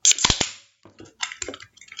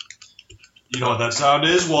You know what that sound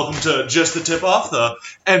is? Welcome to Just the Tip Off, the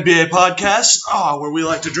NBA podcast, where we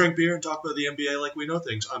like to drink beer and talk about the NBA like we know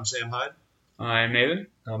things. I'm Sam Hyde. I'm Nathan.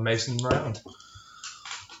 I'm Mason Round.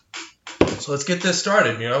 So let's get this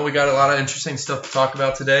started. We got a lot of interesting stuff to talk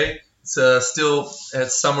about today. It's still at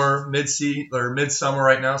midsummer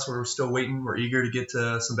right now, so we're still waiting. We're eager to get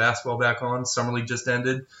some basketball back on. Summer League just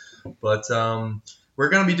ended. But we're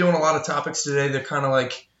going to be doing a lot of topics today that kind of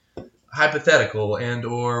like hypothetical and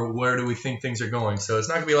or where do we think things are going. So it's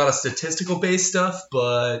not going to be a lot of statistical-based stuff,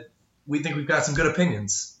 but we think we've got some good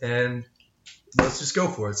opinions. And let's just go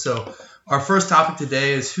for it. So our first topic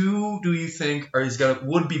today is who do you think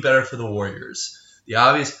would be better for the Warriors? The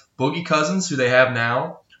obvious Boogie Cousins, who they have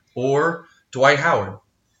now, or Dwight Howard.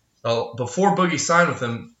 Well, before Boogie signed with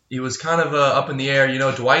him, he was kind of up in the air.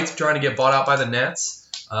 Dwight's trying to get bought out by the Nets.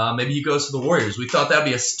 Maybe he goes to the Warriors. We thought that would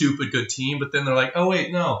be a stupid good team, but then they're like, oh,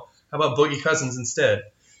 wait, no. How about Boogie Cousins instead?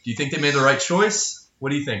 Do you think they made the right choice? What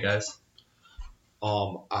do you think, guys?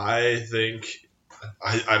 I think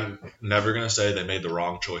I'm never going to say they made the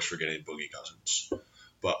wrong choice for getting Boogie Cousins,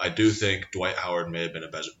 but I do think Dwight Howard may have been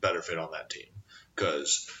a better fit on that team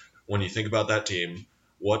because when you think about that team,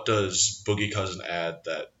 what does Boogie Cousins add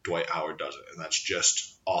that Dwight Howard doesn't? And that's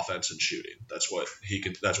just offense and shooting. That's what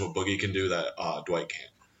That's what Boogie can do that Dwight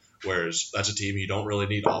can't. Whereas that's a team you don't really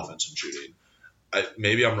need offense and shooting.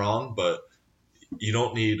 Maybe I'm wrong, but you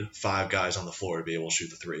don't need 5 guys on the floor to be able to shoot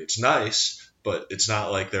the three. It's nice, but it's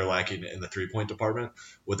not like they're lacking in the three-point department.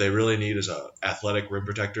 What they really need is an athletic rim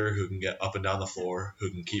protector who can get up and down the floor,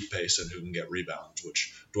 who can keep pace, and who can get rebounds,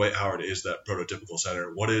 which Dwight Howard is that prototypical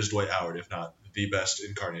center. What is Dwight Howard if not the best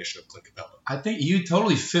incarnation of Clint Capella? I think you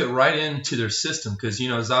totally fit right into their system because,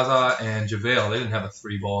 Zaza and JaVale, they didn't have a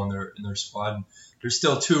 3-ball in their squad. They're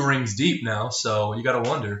still 2 rings deep now, so you got to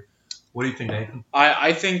wonder. What do you think, Nathan?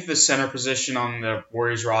 I think the center position on the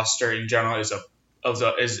Warriors roster in general is a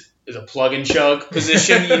plug and chug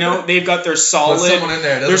position. They've got their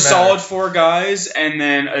solid 4 guys and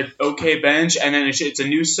then an okay bench, and then it's a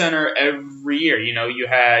new center every year. You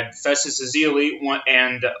had Festus Ezeli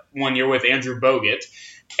one year with Andrew Bogut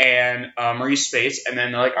and Maurice Spates, and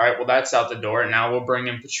then they're like, all right, well, that's out the door, and now we'll bring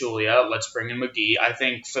in Pachulia. Let's bring in McGee. I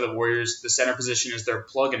think for the Warriors, the center position is their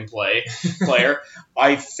plug-and-play player.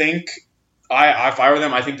 I think, if I were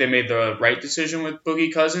them, I think they made the right decision with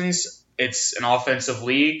Boogie Cousins. It's an offensive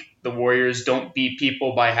league. The Warriors don't beat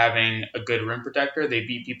people by having a good rim protector. They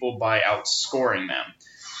beat people by outscoring them.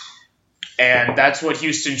 And that's what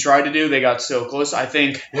Houston tried to do. They got so close. I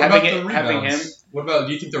think having him. What about,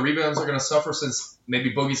 do you think the rebounds are going to suffer since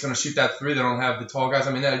maybe Boogie's going to shoot that 3? They don't have the tall guys.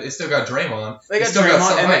 I mean, they still got Draymond. They got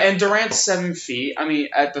Draymond, and Durant's 7 feet. I mean,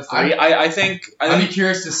 at the 3, I'd be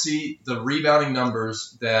curious to see the rebounding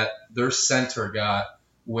numbers that their center got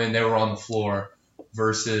when they were on the floor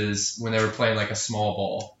versus when they were playing like a small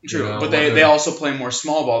ball. True, but they also play more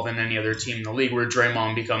small ball than any other team in the league where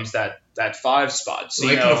Draymond becomes that 5 spot. So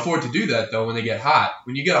they can afford to do that, though, when they get hot.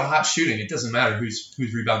 When you get a hot shooting, it doesn't matter who's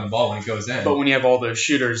rebounding the ball when it goes in. But when you have all those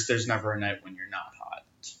shooters, there's never a night when you're not hot.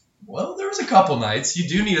 Well, there was a couple nights. You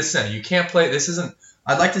do need a center. You can't play. This isn't –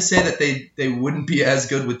 I'd like to say that they wouldn't be as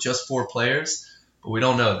good with just 4 players, but we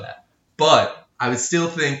don't know that. But I would still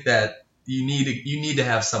think that you need to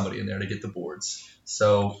have somebody in there to get the boards.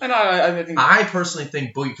 So and I personally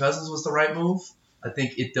think Boogie Cousins was the right move. I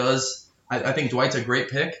think it does. I think Dwight's a great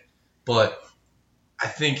pick, but I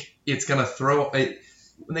think it's going to throw it.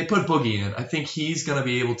 When they put Boogie in, I think he's going to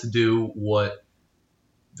be able to do what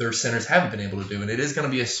their centers haven't been able to do, and it is going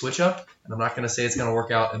to be a switch up, and I'm not going to say it's going to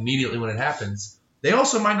work out immediately when it happens. They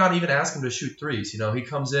also might not even ask him to shoot threes. He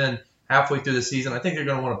comes in halfway through the season. I think they're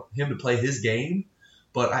going to want him to play his game,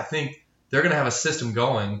 but I think they're going to have a system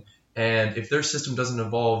going. And if their system doesn't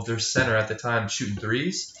involve their center at the time shooting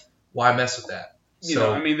threes, why mess with that?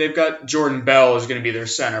 They've got Jordan Bell is going to be their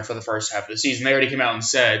center for the first half of the season. They already came out and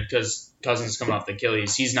said, because Cousins is coming off the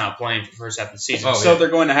Achilles, he's not playing for the first half of the season. So they're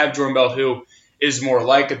going to have Jordan Bell, who is more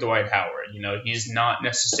like a Dwight Howard. He's not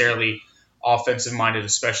necessarily offensive-minded,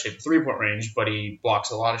 especially at the three-point range, but he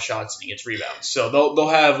blocks a lot of shots and he gets rebounds. So they'll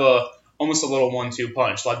have almost a little 1-2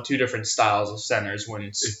 punch. They'll have 2 different styles of centers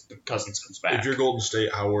when Cousins comes back. If you're Golden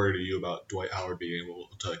State, how worried are you about Dwight Howard being able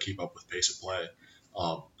to keep up with pace of play?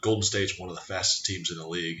 Golden State's one of the fastest teams in the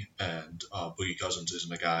league, and Boogie Cousins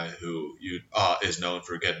isn't a guy who is known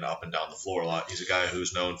for getting up and down the floor a lot. He's a guy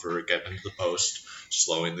who's known for getting into the post,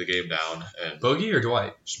 slowing the game down. And Boogie or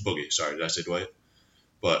Dwight? Boogie. Sorry, did I say Dwight?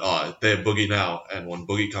 But they have Boogie now, and when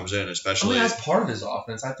Boogie comes in, especially... that's part of his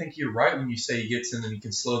offense. I think you're right when you say he gets in and he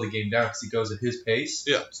can slow the game down because he goes at his pace.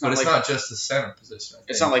 Yeah. It's not just the center position.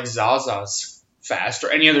 It's not like Zaza's fast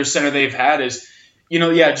or any other center they've had is...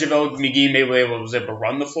 JaVale McGee was able to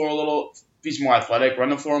run the floor a little. He's more athletic, run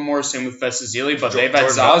the floor more. Same with Fesazili, but they've had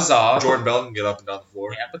Zaza. Jordan Bell can get up and down the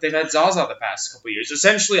floor. Yeah, but they've had Zaza the past couple of years.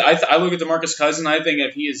 Essentially, I look at DeMarcus Cousins, I think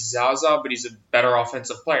if he is Zaza, but he's a better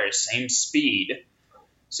offensive player. Same speed,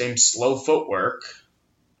 same slow footwork,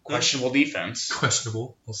 questionable defense.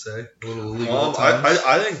 Questionable, we'll say. A little illegal at times.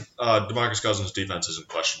 I think DeMarcus Cousins' defense isn't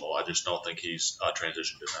questionable. I just don't think he's a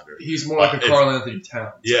transition defender. He's more like a Karl Anthony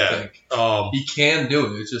Towns. Yeah. I think. He can do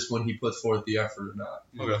it. It's just when he puts forth the effort or not.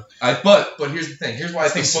 Okay. But here's the thing. Here's why I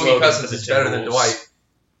think Boogie Cousins is better than Dwight.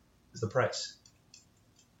 Is the price.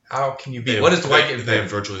 How can you beat? What does Dwight get? They have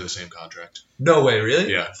virtually the same contract. No way,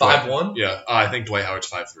 really? Yeah. 5'1"? Yeah. I think Dwight Howard's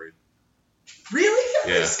 5'3". Really?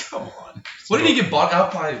 Yeah. Come on. What did he get bought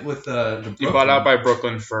out by with the He bought out by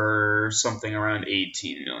Brooklyn for something around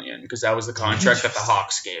 $18 million because that was the contract that the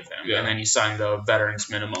Hawks gave him, and then he signed the veterans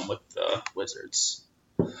minimum with the Wizards.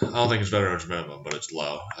 I don't think it's veterans minimum, but it's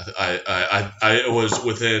low. It was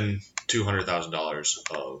within $200,000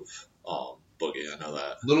 of Boogie. I know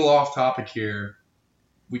that. Little off topic here.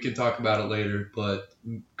 We can talk about it later, but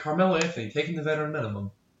Carmelo Anthony taking the veteran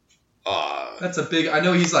minimum. That's a big. I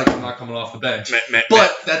know he's like, I'm not coming off the bench,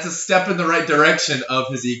 but that's a step in the right direction of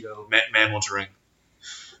his ego. Man wants a ring.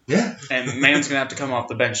 Yeah, and man's gonna have to come off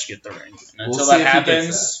the bench to get the ring. And until that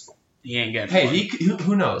happens, he ain't getting. Hey,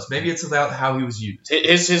 who knows? Maybe it's about how he was used.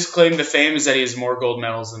 His claim to fame is that he has more gold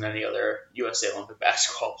medals than any other USA Olympic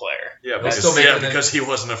basketball player. Yeah, because he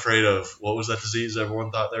wasn't afraid of what was that disease everyone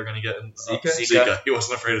thought they were going to get? Zika. He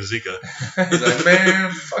wasn't afraid of Zika. He's like,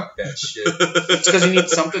 man, fuck that shit. It's because he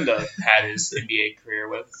needs something to pad his NBA career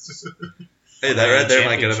with. Hey, that right there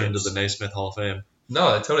might get him into the Naismith Hall of Fame.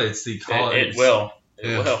 No, totally. It's the college. It will.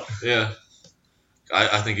 It will. Yeah.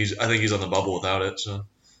 I think he's on the bubble without it. So,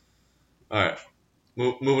 all right.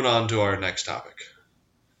 Moving on to our next topic.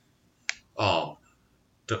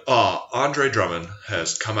 Andre Drummond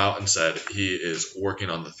has come out and said he is working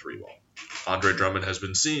on the 3 ball. Andre Drummond has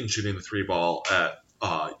been seen shooting the 3 ball at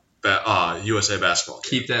USA Basketball.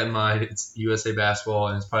 Keep that in mind. It's USA Basketball,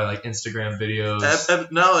 and it's probably like Instagram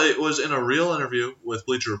videos. No, it was in a real interview with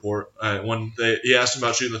Bleacher Report. When he asked him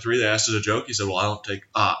about shooting the 3, they asked as a joke. He said, "Well,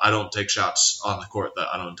 I don't take shots on the court that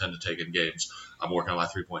I don't intend to take in games. I'm working on my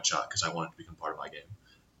 3-point shot because I want it to become part of my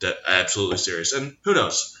game." Absolutely serious. And who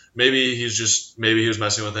knows? Maybe he was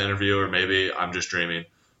messing with the interview, or maybe I'm just dreaming.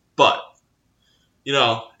 But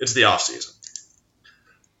it's the off season.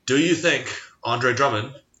 Do you think Andre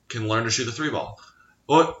Drummond can learn to shoot the 3 ball?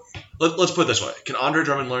 Well, let's put it this way: can Andre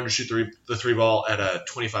Drummond learn to shoot the 3 ball at a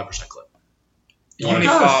 25% clip?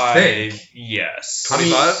 25, yes.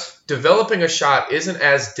 25. Developing a shot isn't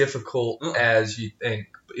as difficult as you think.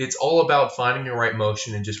 It's all about finding your right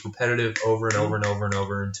motion and just repetitive over and over and over and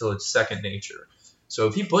over until it's second nature. So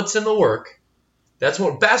if he puts in the work, that's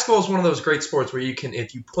what basketball is. One of those great sports where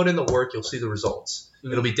if you put in the work, you'll see the results.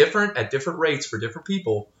 It'll be different at different rates for different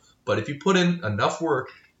people, but if you put in enough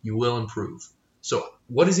work, you will improve. So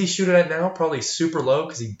what does he shoot at now? Probably super low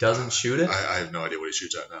because he doesn't shoot it. I have no idea what he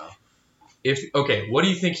shoots at now. What do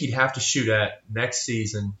you think he'd have to shoot at next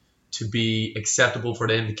season to be acceptable for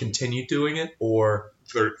him to continue doing it? Or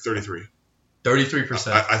 33.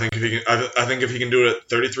 33%. I think if he can do it at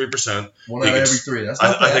 33%, one out of every 3. That's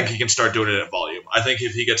not bad. I think he can start doing it at volume. I think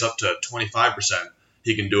if he gets up to 25%,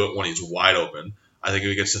 he can do it when he's wide open. I think if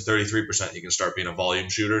he gets to 33%, he can start being a volume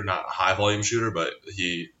shooter, not a high volume shooter, but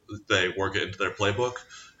they work it into their playbook.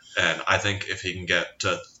 And I think if he can get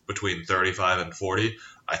to between 35 and 40,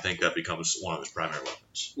 I think that becomes one of his primary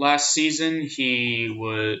weapons. Last season, he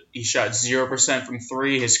shot 0% from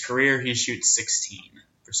 3. His career, he shoots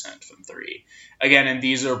 16% from 3. Again, and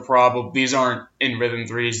these aren't in rhythm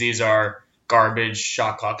threes. These are garbage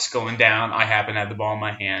shot clocks going down. I happen to have the ball in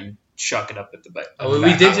my hand. Chuck it up at the back.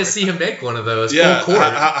 We did just see him make one of those. Yeah. Full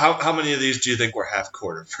court. How many of these do you think were half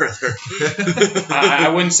court or further? I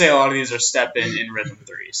wouldn't say a lot of these are step in rhythm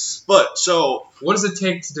threes. But so, what does it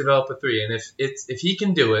take to develop a 3? And if he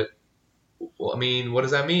can do it, well, I mean, what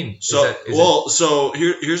does that mean? So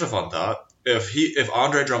here's a fun thought. If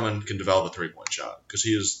Andre Drummond can develop a 3-point shot, because he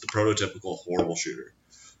is the prototypical horrible shooter,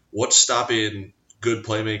 what's stopping good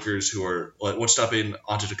playmakers what's stopping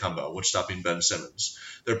Antetokounmpo? What's stopping Ben Simmons?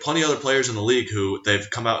 There are plenty of other players in the league who they've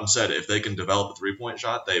come out and said if they can develop a 3-point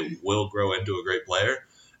shot, they will grow into a great player.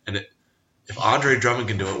 And if Andre Drummond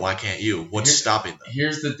can do it, why can't you? What's stopping them?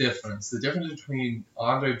 Here's the difference. The difference between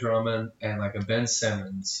Andre Drummond and like a Ben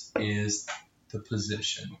Simmons is the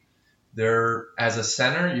position. As a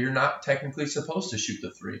center, you're not technically supposed to shoot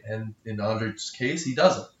the 3. And in Andre's case, he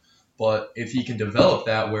doesn't. But if he can develop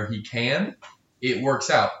that where he can, it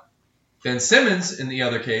works out. Ben Simmons, in the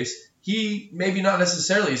other case, he maybe not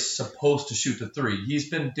necessarily is supposed to shoot the three. He's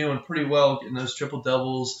been doing pretty well getting those triple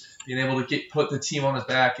doubles, being able to put the team on his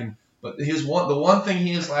back. But the one thing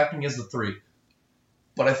he is lacking is the three.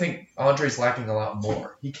 But I think Andre's lacking a lot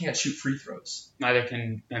more. He can't shoot free throws. Neither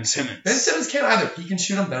can Ben Simmons. Ben Simmons can't either. He can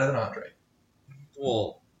shoot them better than Andre.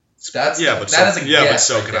 Well, but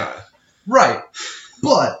so can I. Right.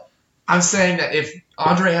 But I'm saying that if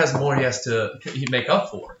Andre has more, he'd make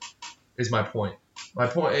up for. Is my point. My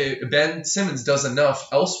point. Ben Simmons does enough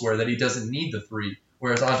elsewhere that he doesn't need the three,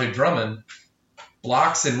 whereas Andre Drummond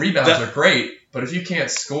blocks and rebounds are great. But if you can't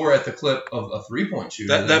score at the clip of a 3-point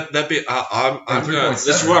shooter, this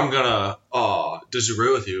is where I'm gonna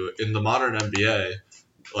disagree with you. In the modern NBA,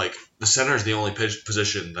 like the center is the only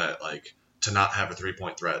position that like to not have a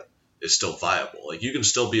 3-point threat is still viable. Like you can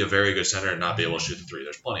still be a very good center and not be able to shoot the three.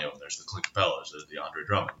 There's plenty of them. There's the Clint Capellas, there's the Andre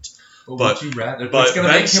Drummonds. But would you rather? It's going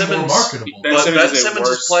to make him more marketable. Ben Simmons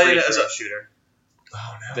is playing as a shooter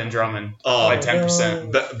than Drummond by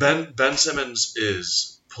 10%. Ben Simmons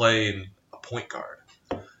is playing point guard.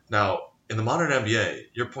 Now, in the modern NBA,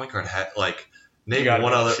 your point guard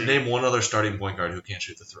name one other starting point guard who can't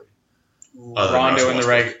shoot the three. Rondo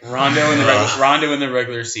in the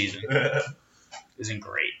regular season isn't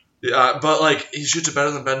great. Yeah, but like he shoots it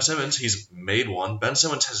better than Ben Simmons. He's made one. Ben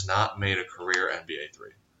Simmons has not made a career NBA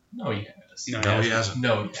three. No, he has. No, he hasn't.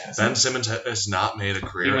 No, he hasn't. Ben Simmons has not made a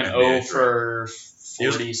career. He went NBA 0 for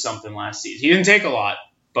 40 something last season. He didn't take a lot.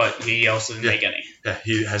 But he also didn't make any. Yeah,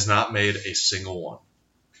 he has not made a single one.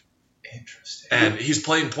 Interesting. And he's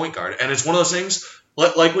playing point guard. And it's one of those things,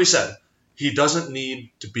 like we said, he doesn't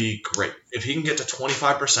need to be great. If he can get to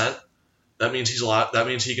 25%, that means that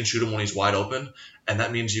means he can shoot him when he's wide open, and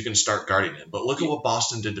that means you can start guarding him. But look at what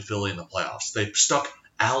Boston did to Philly in the playoffs. They stuck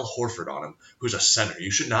Al Horford on him, who's a center. You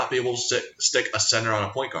should not be able to stick a center on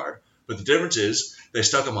a point guard. But the difference is they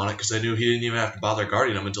stuck him on it because they knew he didn't even have to bother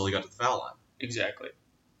guarding him until he got to the foul line. Exactly.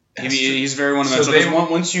 He's very one-dimensional. Because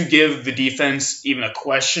once you give the defense even a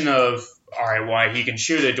question of, all right, why he can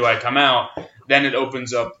shoot it, do I come out? Then it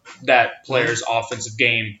opens up that player's offensive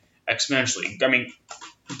game exponentially. I mean,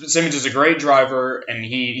 Simmons is a great driver, and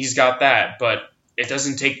he's got that, but it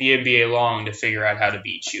doesn't take the NBA long to figure out how to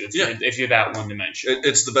beat you if you're that one-dimensional.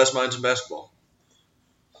 It's the best minds in basketball.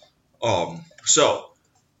 So,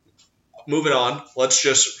 moving on, let's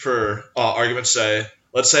just, for argument's sake,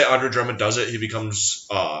 let's say Andre Drummond does it. He becomes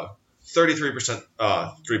 33%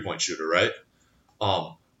 3-point shooter, right?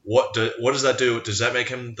 What does that do? Does that make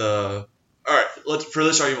him the... All right, for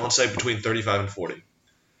this argument, let's say between 35 and 40.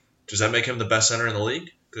 Does that make him the best center in the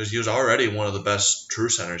league? Because he was already one of the best true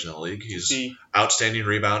centers in the league. He's outstanding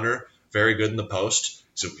rebounder, very good in the post.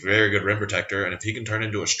 He's a very good rim protector, and if he can turn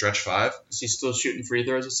into a stretch five... Is he still shooting free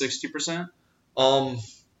throws at 60%?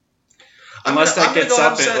 Unless that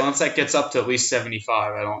gets up to at least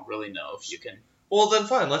 75, I don't really know if you can. Well, then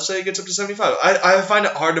fine. Let's say it gets up to 75. I find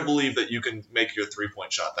it hard to believe that you can make your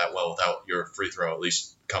 3-point shot that well without your free throw at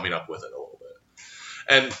least coming up with it a little bit.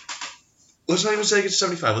 And let's not even say it gets to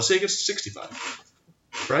 75. Let's say it gets to 65.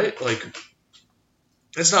 Right? Like,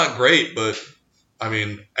 it's not great, but, I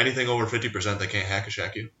mean, anything over 50%, they can't hack a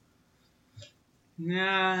shack you.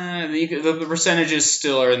 Nah, the percentages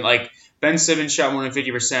still are like Ben Simmons shot more than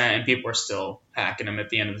 50%, and people are still hacking him at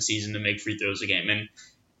the end of the season to make free throws a game, and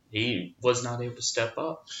he was not able to step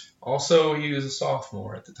up. Also, he was a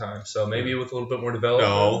sophomore at the time, so maybe with a little bit more development.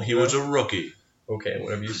 No, he was a rookie. Okay,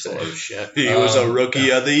 whatever you say. Oh, shit. He was a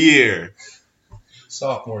rookie of the year.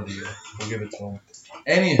 Sophomore of the year. We'll give it to him.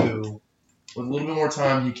 Anywho, with a little bit more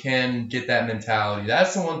time, you can get that mentality.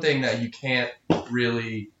 That's the one thing that you can't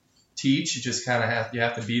really teach. You just kind of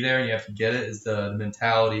have to be there and you have to get it, is the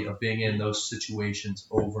mentality of being in those situations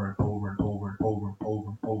over and over and over and over and over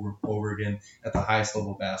and over and over again at the highest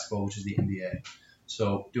level of basketball, which is the NBA.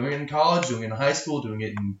 So doing it in college, doing it in high school, doing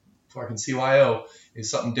it in fucking CYO is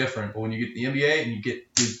something different. But when you get to the NBA and you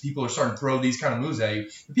get people are starting to throw these kind of moves at you,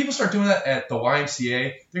 if people start doing that at the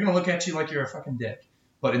YMCA, they're gonna look at you like you're a fucking dick.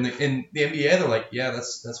 But in the NBA, they're like, yeah,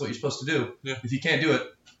 that's what you're supposed to do. Yeah. If you can't do it,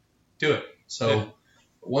 do it. So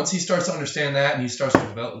once he starts to understand that and he starts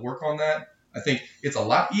to work on that, I think it's a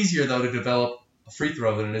lot easier though to develop a free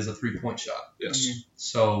throw than it is a 3-point shot. Yes. Mm-hmm.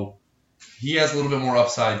 So he has a little bit more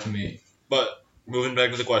upside to me. But moving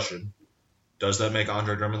back to the question, does that make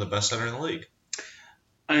Andre Drummond the best center in the league?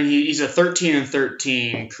 I mean, he's a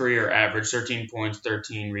 13-13 career average, 13 points,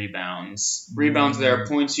 13 rebounds. Rebounds there,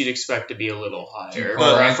 points you'd expect to be a little higher.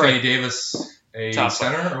 Anthony Davis a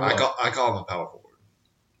center? Or what? I call him a power forward.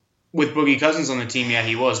 With Boogie Cousins on the team, yeah,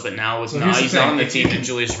 he was, but now he's not on the team and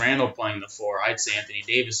Julius Randle playing the 4. I'd say Anthony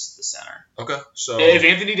Davis is the center. Okay, so if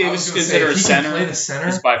Anthony Davis is considered a center, play the center,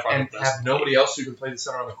 he's by far and the best. have nobody else who can play the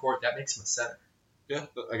center on the court, that makes him a center. Yeah,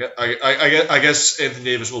 I guess Anthony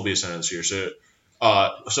Davis will be a center this year. So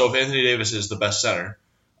if Anthony Davis is the best center,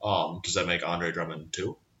 does that make Andre Drummond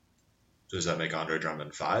 2? Does that make Andre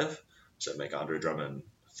Drummond 5? Does that make Andre Drummond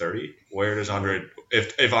 30? Where does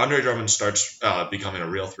if Andre Drummond starts becoming a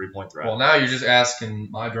real 3-point threat? Well, now you're just asking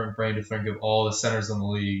my drunk brain to think of all the centers in the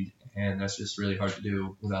league, and that's just really hard to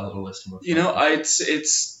do without a little list.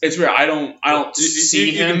 It's weird. I don't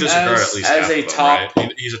see him as a top.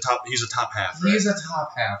 Right? He's a top half. Right? He's a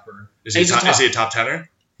top halfer. Is he a top tenner?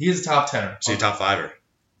 He is a top tenner. Is he a top fiver?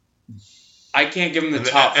 I can't give him the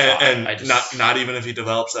top 5. And not even if he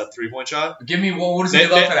develops that 3-point shot. Give me what does he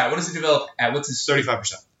develop at? What does he develop at? What's his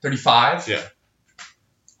 35%? 35? Yeah.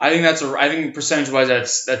 I think percentage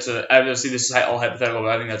wise that's a obviously this is all hypothetical, but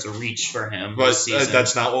I think that's a reach for him. But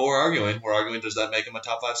that's not what we're arguing. We're arguing does that make him a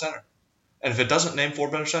top 5 center? And if it doesn't, name 4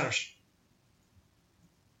 better centers.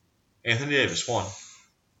 Anthony Davis 1.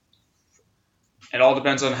 It all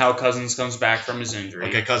depends on how Cousins comes back from his injury.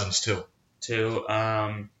 Okay, Cousins 2. 2.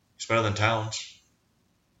 He's better than Towns.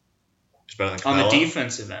 He's better than Capella. On the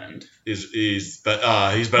defensive end. He's better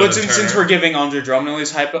than Turner. Since we're giving Andre Drummond all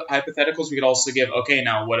these hypotheticals, we could also give, okay,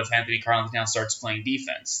 now what if Anthony Karl-Anthony Towns starts playing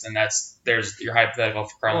defense? Then there's your hypothetical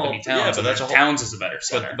for Karl-Anthony Towns. Yeah, but Towns is a better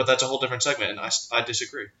center. But that's a whole different segment, and I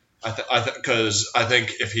disagree. Because I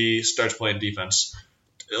think if he starts playing defense,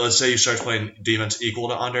 let's say he starts playing defense equal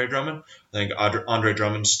to Andre Drummond, I think Andre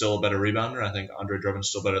Drummond's still a better rebounder. I think Andre Drummond's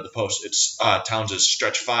still better at the post. It's Towns'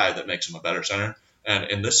 stretch 5 that makes him a better center. And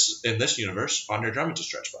in this universe, Andre Drummond's a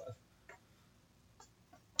stretch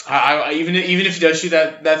 5. Even if he does shoot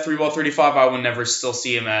that 3-ball 35, I would never still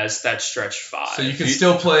see him as that stretch 5. So you can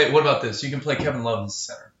still play. What about this? You can play Kevin Love as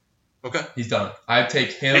center. Okay, he's done it. I'd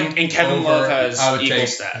take him. And Kevin Love has equal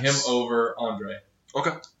stats. Him over Andre.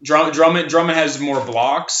 Okay. Drummond has more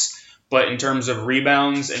blocks, but in terms of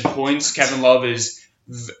rebounds and points, Kevin Love is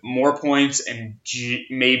more points and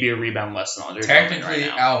maybe a rebound less than Andre. Technically,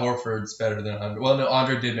 right, Al Horford's better than Andre. Well, no,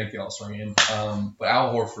 Andre did make the All-Star game, but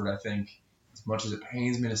Al Horford, I think, as much as it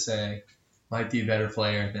pains me to say, might be a better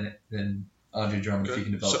player than Andre Drummond if he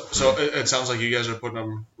can develop. So it sounds like you guys are putting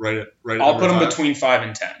him right at. I'll put him between 5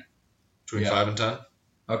 and 10. Between 5 and 10.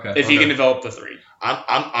 Okay. If he can develop the 3.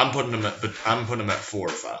 I'm putting him at 4 or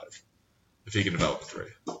 5. If he can develop the 3.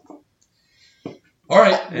 All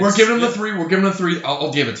right, we're giving him the 3. We're giving him the 3.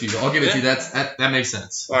 I'll give it to you. I'll give it to you. That makes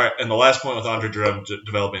sense. All right, and the last point with Andre Drummond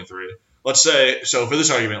developing 3. Let's say, so for this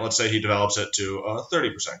argument, let's say he develops it to a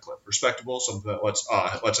 30% clip, respectable, something that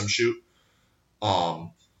lets him shoot.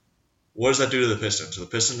 What does that do to the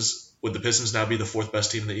Pistons? Would the Pistons now be the 4th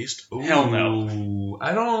best team in the East? Ooh. Hell no.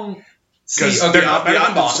 I don't. Because they're not better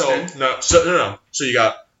than Boston. So you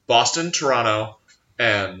got Boston, Toronto,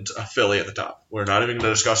 and Philly at the top. We're not even going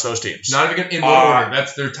to discuss those teams. Not even in order.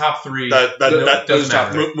 That's their top 3. That doesn't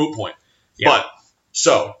matter. Moot point. Yeah. But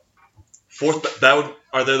so 4th.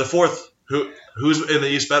 Are they the 4th? Who's in the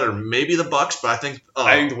East better? Maybe the Bucks, but I think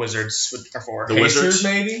the Wizards are 4. The Pacers Wizards,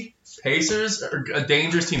 maybe. Pacers are a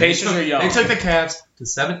dangerous team. Pacers are young. They took the Cavs to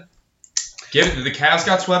 7. The Cavs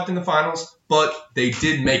got swept in the finals, but they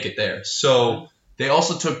did make it there. So they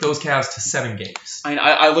also took those Cavs to 7 games.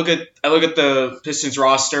 I look at the Pistons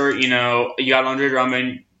roster. You know, you got Andre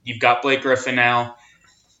Drummond, you've got Blake Griffin now,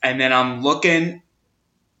 and then I'm looking.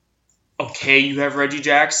 Okay, you have Reggie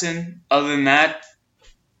Jackson. Other than that,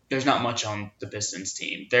 there's not much on the Pistons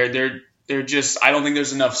team. They're just. I don't think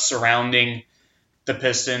there's enough surrounding the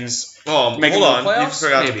Pistons. Hold on, you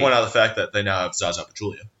forgot to point out the fact that they now have Zaza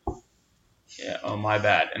Pachulia. Yeah. Oh, my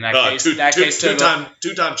bad. In that case,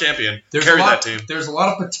 two-time champion. That team. There's a lot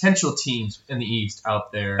of potential teams in the East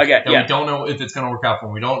out there that we don't know if it's going to work out for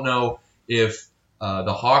them. We don't know if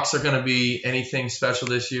the Hawks are going to be anything special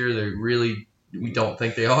this year. We don't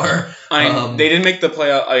think they are. They didn't make the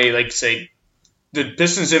playoff. The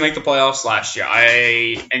Pistons didn't make the playoffs last year.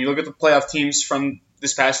 And you look at the playoff teams from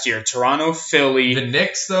this past year: Toronto, Philly, the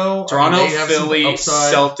Knicks, though. Toronto, Philly,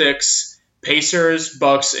 Celtics. Pacers,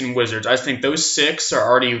 Bucks, and Wizards. I think those 6 are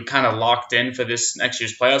already kind of locked in for this next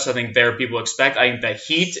year's playoffs. I think there people expect. I think the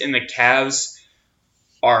Heat and the Cavs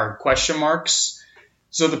are question marks.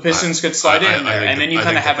 So the Pistons could slide in there, and then you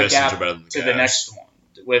kind of have a gap to the next one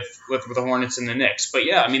with the Hornets and the Knicks. But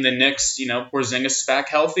yeah, I mean the Knicks. Porzingis is back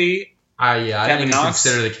healthy. I didn't even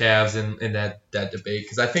consider the Cavs in that debate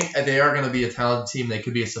because I think they are going to be a talented team. They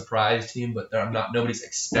could be a surprise team, but nobody's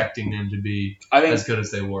expecting them to be as good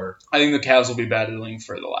as they were. I think the Cavs will be battling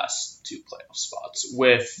for the last 2 playoff spots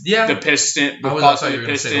with the Pistons. I thought you were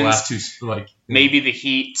going to say the last 2, maybe the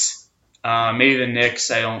Heat, maybe the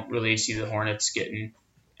Knicks. I don't really see the Hornets getting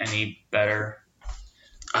any better.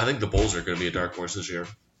 I think the Bulls are going to be a dark horse this year.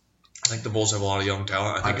 I think the Bulls have a lot of young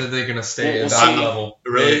talent. I think they're going to stay at that level.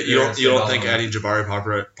 Really? You don't think adding Jabari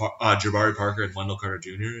Parker and Wendell Carter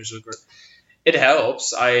Jr. is a great? It helps.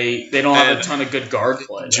 They don't have a ton of good guard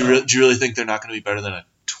play. Do you really think they're not going to be better than a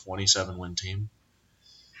 27-win team?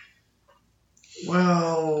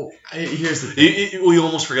 Well, here's the thing. We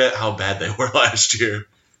almost forget how bad they were last year.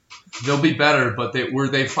 They'll be better, but were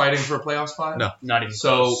they fighting for a playoff spot? No. Not even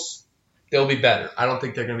close. They'll be better. I don't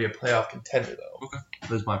think they're going to be a playoff contender, though. Okay.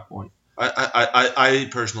 That's my point. I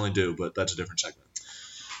personally do, but that's a different segment.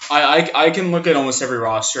 I can look at almost every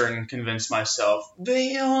roster and convince myself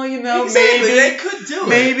maybe they could do it.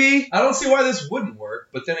 Maybe I don't see why this wouldn't work.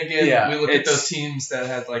 But then again, we look at those teams that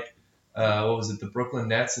had what was it? The Brooklyn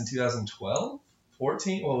Nets in 2012,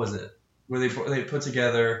 14. What was it? Where they put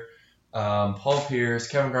together Paul Pierce,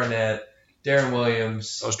 Kevin Garnett, Darren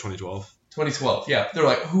Williams. That was 2012. 2012. Yeah, they're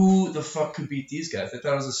like, who the fuck could beat these guys? They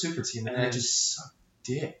thought it was a super team, and they just sucked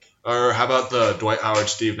dick. Or how about the Dwight Howard,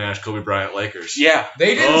 Steve Nash, Kobe Bryant Lakers? Yeah.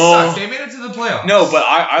 They didn't suck. They made it to the playoffs. No, but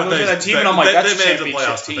I look at that team and I'm like, that's a championship the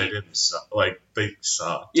playoffs, team. But they didn't suck. They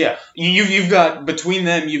sucked. Yeah. You've got, between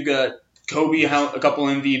them, you've got Kobe, a couple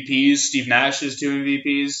MVPs, Steve Nash is 2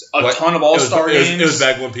 MVPs, a ton of All-Star games. It was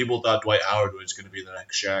back when people thought Dwight Howard was going to be the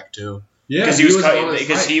next Shaq, too. Yeah, because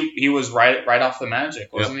he was right off the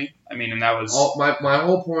Magic, wasn't he? I mean, and that was my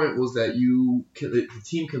whole point was that the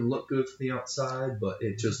team can look good from the outside, but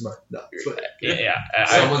it just might not.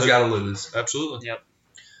 Someone's got to lose. Absolutely. Yep.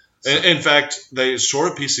 In fact, they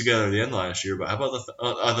sort of pieced together the end last year. But how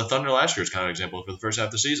about the Thunder last year is kind of an example for the first half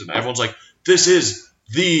of the season. Everyone's like, this is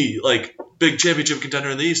the big championship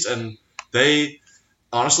contender in the East, and they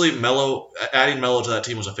honestly adding Melo to that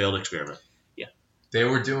team was a failed experiment. They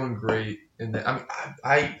were doing great.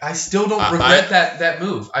 I still don't regret that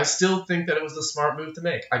move. I still think that it was the smart move to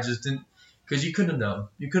make. I just didn't, because you couldn't have known.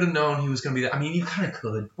 You could have known he was going to be that. I mean, you kind of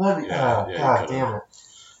could. Damn it.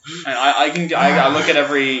 And I look at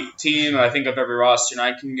every team, and I think of every roster, and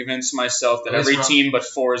I can convince myself that every team but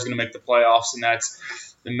 4 is going to make the playoffs, and that's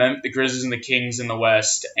the Grizzlies and the Kings in the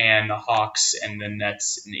West, and the Hawks and the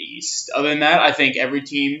Nets in the East. Other than that, I think every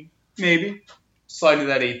team maybe slide to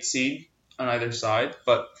that 8th seed on either side,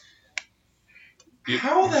 but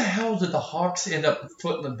how the hell did the Hawks end up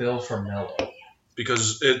footing the bill for Melo?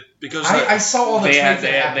 Because I saw all the trades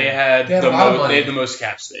they had the most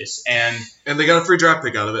cap space, and they got a free draft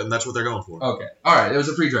pick out of it, and that's what they're going for. Okay, all right, it was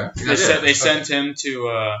a free draft. They sent him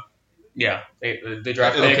to they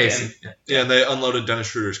drafted and they unloaded Dennis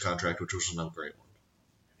Schroeder's contract, which was another great one.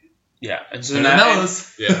 Yeah, and so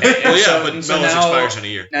Melo's. Yeah, but Melo's expires in a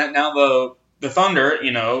year. Now the Thunder,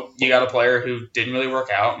 you got a player who didn't really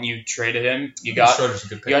work out, and you traded him. You got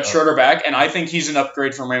Schroeder back, and I think he's an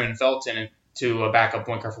upgrade from Raymond Felton to a backup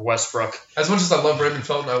point guard for Westbrook. As much as I love Raymond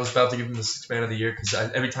Felton, I was about to give him the 6th man of the year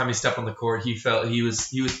because every time he stepped on the court, he got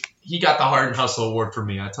the Hard and Hustle award for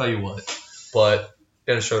me. I tell you what, but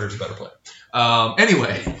Dennis Schroeder's a better player.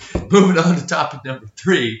 Anyway, moving on to topic number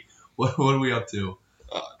 3. What are we up to?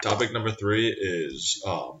 Topic number 3 is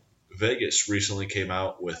Vegas recently came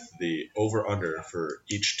out with the over-under for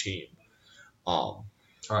each team. All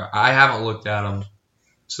right, I haven't looked at them,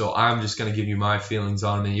 so I'm just going to give you my feelings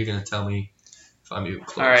on them, and you're going to tell me if I'm even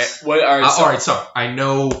close. All right. So I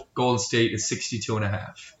know Golden State is 62.5.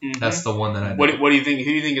 Mm-hmm. That's the one that I know. What do you think? Who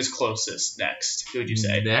do you think is closest next? Who would you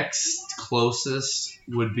say? Next closest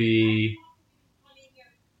would be...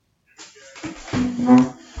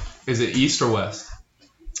 Is it East or West?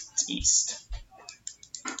 It's East.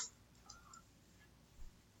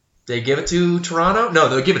 They give it to Toronto? No,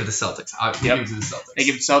 they'll give it to the Celtics. Give it to the Celtics. They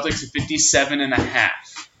give the Celtics 57.5.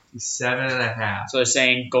 57.5. So they're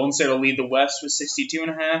saying Golden State will lead the West with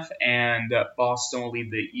 62.5, and Boston will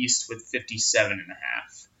lead the East with 57.5.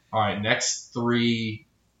 All right, next 3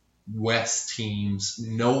 West teams.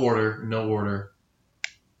 No order.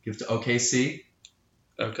 Give it to OKC.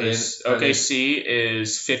 OKC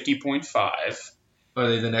is 50.5. Are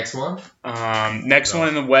they the next one? Next one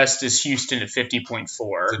in the West is Houston at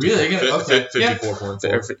 50.4. Really?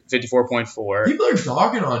 54.4. 54.4. People are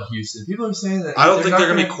dogging on Houston. People are saying that. I don't think they're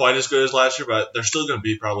going to be quite as good as last year, but they're still going to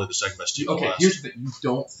be probably the second best team. Okay, here's the thing. You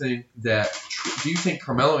don't think that. Do you think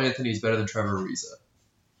Carmelo Anthony is better than Trevor Ariza?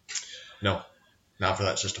 No, not for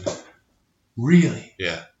that system. Really?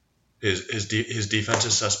 Yeah. His defense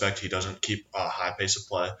is suspect. He doesn't keep a high pace of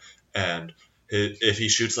play, and if he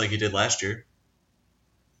shoots like he did last year.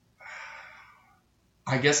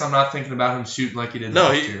 I guess I'm not thinking about him shooting like he did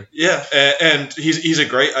last year. Yeah, and he's a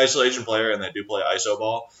great isolation player, and they do play iso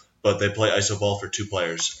ball, but they play iso ball for 2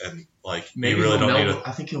 players, and maybe you really don't need it.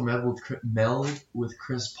 I think he'll meld with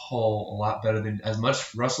Chris Paul a lot better than as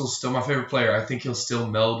much. Russell's still my favorite player. I think he'll still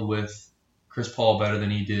meld with Chris Paul better than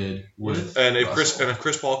he did with. And if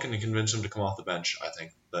Chris Paul can convince him to come off the bench, I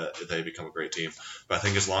think that they become a great team. But I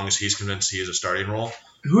think as long as he's convinced he is a starting role,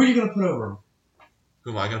 who are you going to put over him?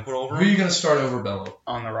 Who am I going to put over? Who are you going to start over Melo?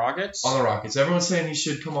 On the Rockets? On the Rockets. Everyone's saying he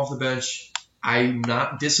should come off the bench. I'm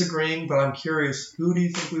not disagreeing, but I'm curious. Who do you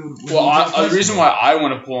think we would? Well, the reason why I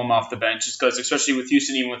want to pull him off the bench is because, especially with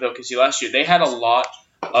Houston, even with OKC last year, they had a lot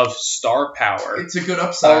of star power. It's a good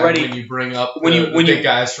upside already when you bring up the big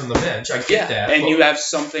guys from the bench. I get that. And you have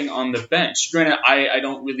something on the bench. Granted, I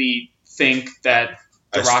don't really think that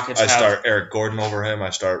the Rockets I start Eric Gordon over him. I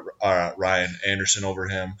start Ryan Anderson over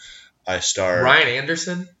him. I start Ryan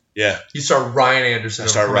Anderson. Yeah, you start Ryan Anderson. I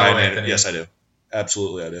start Ryan Anderson. Yes, I do.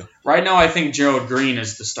 Absolutely, I do. Right now, I think Gerald Green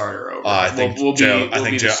is the starter over. I start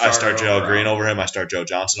Gerald Green over him. I start Joe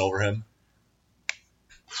Johnson over him.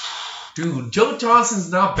 Dude, Joe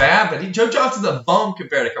Johnson's not bad, but Joe Johnson's a bum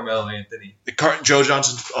compared to Carmelo Anthony. Joe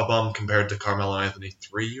Johnson's a bum compared to Carmelo Anthony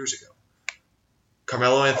 3 years ago.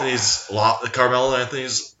 Carmelo Anthony's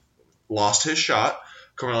lost his shot.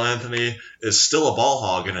 Carmelo Anthony is still a ball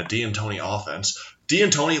hog in a D'Antoni offense.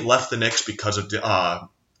 D'Antoni left the Knicks because of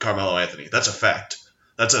Carmelo Anthony. That's a fact.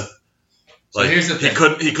 So here's the thing.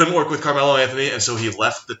 He couldn't work with Carmelo Anthony, and so he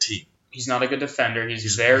left the team. He's not a good defender.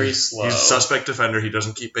 He's very slow. He's a suspect defender. He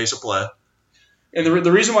doesn't keep pace of play. And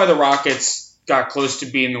the reason why the Rockets got close to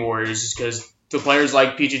being the Warriors is because the players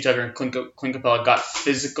like PJ Tucker and Clint Capella got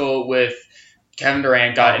physical with Kevin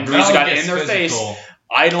Durant, got in their face.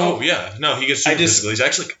 I don't. Oh yeah, no, he gets super physical. He's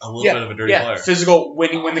actually a little bit of a dirty player. Physical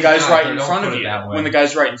when the guy's right in front of you. When the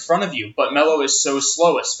guy's right in front of you, but Melo is so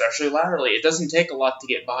slow, especially laterally. It doesn't take a lot to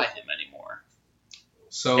get by him anymore.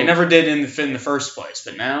 So it never did in the first place,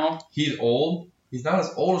 but now he's old. He's not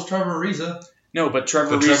as old as Trevor Ariza. No, but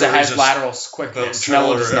Trevor Ariza has lateral quickness.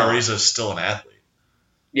 Trevor Ariza is still an athlete.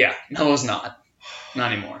 Yeah, Melo's not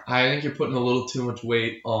anymore. I think you're putting a little too much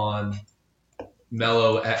weight on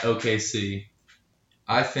Melo at OKC.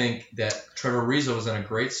 I think that Trevor Ariza was in a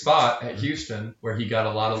great spot at Houston where he got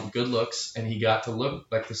a lot of good looks and he got to look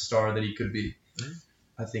like the star that he could be. Mm-hmm.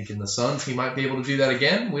 I think in the Suns he might be able to do that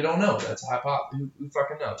again. We don't know. That's a hypothesis. Who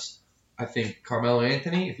fucking knows? I think Carmelo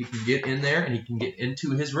Anthony, if he can get in there and he can get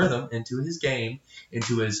into his rhythm, into his game,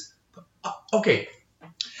 into his okay.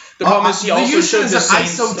 The problem is he also showed the same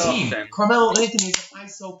ISO stuff, team. then. Carmelo Anthony is an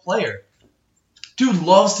ISO player. Dude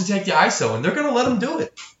loves to take the ISO, and they're gonna let him do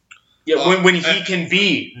it. Yeah, when he can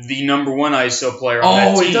be the number one ISO player on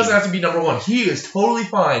that team. Oh, he doesn't have to be number one. He is totally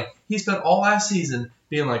fine. He spent all last season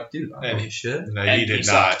being like, dude, I don't give a shit. No, he did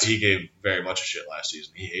not. He gave very much a shit last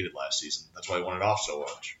season. He hated last season. That's why he wanted off so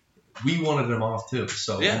much. We wanted him off too,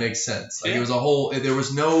 so it makes sense. Like it was there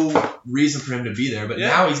was no reason for him to be there, but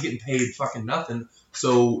now he's getting paid fucking nothing,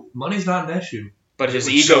 so money's not an issue. But his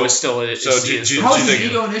ego is still an issue. How is his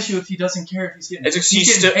ego an issue if he doesn't care if he's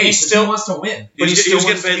getting paid? He still wants to win. But he was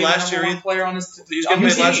getting paid last year. He was getting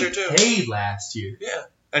paid last year too. Paid last year. Yeah,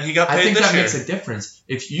 and he got paid this year. I think that makes a difference.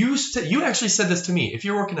 If you actually said this to me, if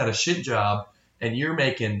you're working at a shit job and you're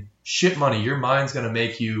making shit money, your mind's gonna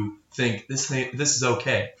make you think this is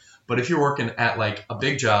okay. But if you're working at like a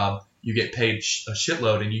big job, you get paid a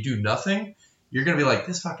shitload and you do nothing. You're gonna be like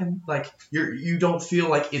this fucking you don't feel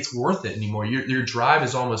like it's worth it anymore. Your drive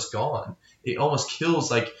is almost gone. It almost kills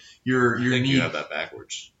like your need. You have that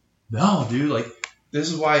backwards. No, dude. Like this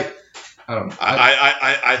is why I don't know.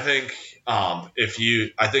 I think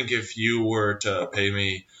if you were to pay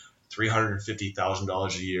me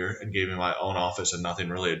 $350,000 a year and gave me my own office and nothing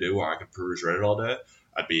really to do where I could peruse Reddit all day,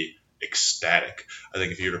 I'd be ecstatic. I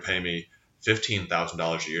think if you were to pay me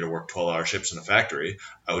 $15,000 a year to work 12-hour shifts in a factory,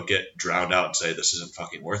 I would get drowned out and say this isn't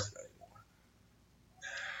fucking worth it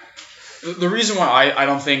anymore. The reason why I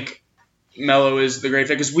don't think Melo is the great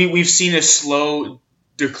fit because we've seen a slow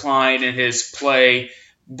decline in his play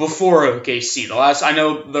before OKC. I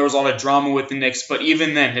know there was a lot of drama with the Knicks, but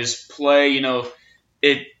even then his play,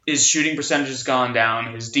 his shooting percentage has gone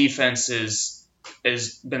down. His defense has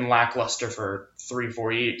been lackluster for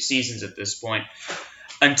 3-4 seasons at this point.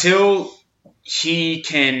 Until he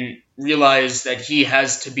can realize that he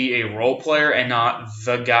has to be a role player and not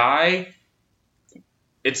the guy,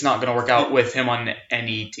 it's not going to work out with him on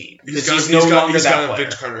any team. He's no longer that player.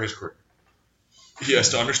 Vince Carter his career. He has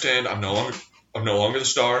to understand I'm no longer the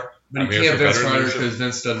star. But he can't Vince Carter because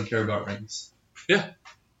Vince doesn't care about rings. Yeah,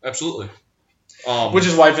 absolutely. Which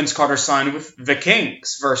is why Vince Carter signed with the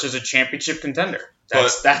Kings versus a championship contender.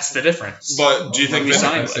 That's the difference. But do you think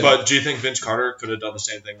Vince Carter could have done the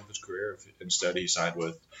same thing with his career if instead he signed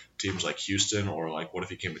with teams like Houston, or like what if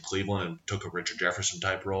he came to Cleveland and took a Richard Jefferson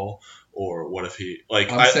type role, or what if he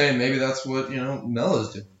I'm saying maybe that's what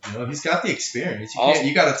Melo's doing. He's got the experience.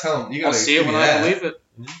 You got to tell him. You got to see it when I believe it.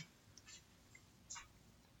 Mm-hmm.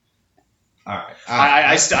 All right.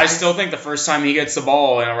 I still think the first time he gets the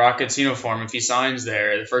ball in a Rockets uniform, if he signs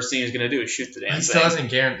there, the first thing he's going to do is shoot the damn thing. He still hasn't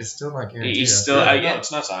guaranteed. It's still not guaranteed. He's still. No,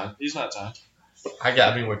 it's not signed. He's not signed.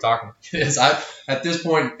 We're talking. At this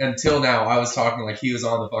point until now, I was talking like he was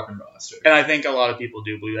on the fucking roster. And I think a lot of people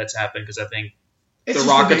do believe that's happened because I think the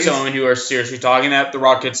Rockets own who are seriously talking that the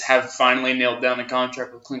Rockets have finally nailed down a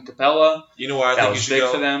contract with Clint Capella. You know why I that think was you should big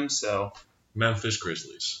go? For them. So Memphis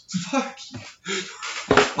Grizzlies. Fuck you.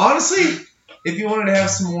 Honestly, if you wanted to have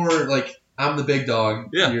some more like I'm the big dog.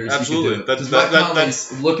 Yeah, years, absolutely.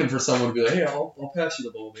 That's looking for someone to be like, hey, I'll pass you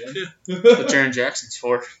the ball, man. Yeah. What Jaren Jackson's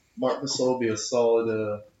for. Mark Gasol will be a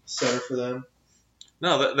solid center for them.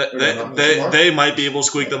 No, they might be able to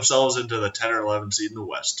squeak themselves into the 10 or 11 seed in the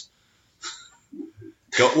West.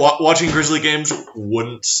 Watching Grizzly games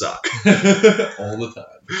wouldn't suck. All the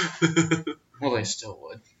time. Well, they still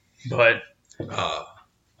would. But all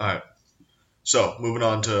right. So moving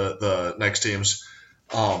on to the next teams,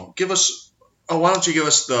 give us. Why don't you give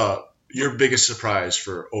us your biggest surprise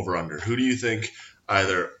for over under? Who do you think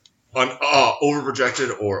either over projected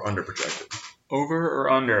or under projected? Over or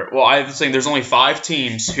under? Well, I think there's only 5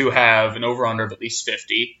 teams who have an over under of at least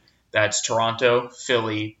 50. That's Toronto,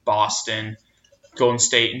 Philly, Boston, Golden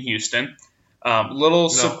State, and Houston.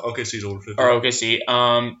 OKC's over 50. Or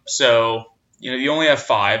OKC. So you only have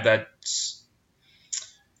 5. That's,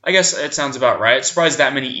 I guess it sounds about right. Surprised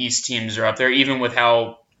that many East teams are up there, even with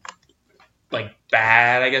how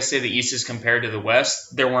bad, I guess, say the East is compared to the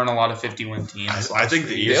West. There weren't a lot of 50-win teams. I think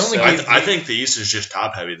the East. I think the East is just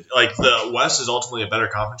top heavy. Like the West is ultimately a better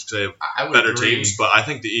conference because they have better teams. But I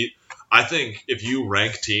think I think if you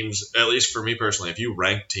rank teams, at least for me personally, if you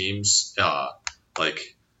rank teams, I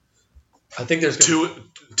think there's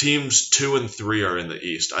teams 2 and 3 are in the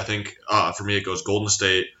East. I think for me it goes Golden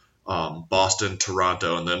State, Boston,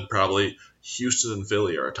 Toronto, and then probably Houston and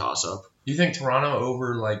Philly are a toss up. Do you think Toronto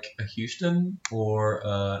over like a Houston or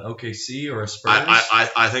an OKC or a Spurs?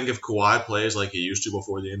 I think if Kawhi plays like he used to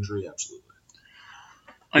before the injury, absolutely.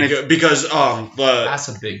 Because that's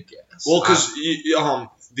a big guess. Well, because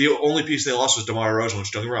the only piece they lost was DeMar DeRozan,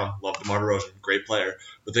 which don't get me wrong, love DeMar DeRozan, great player.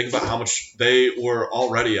 But think about how much they were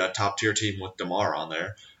already a top tier team with DeMar on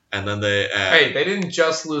there, and then they they didn't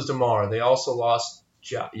just lose DeMar; they also lost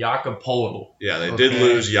Jakob Poeltl. Yeah, they did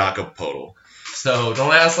lose Jakob Poeltl. So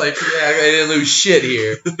don't ask they didn't lose shit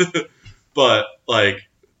here. But they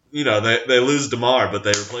lose DeMar, but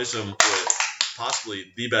they replace him with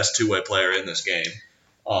possibly the best two-way player in this game.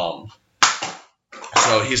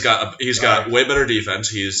 So he's got way better defense.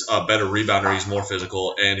 He's a better rebounder. He's more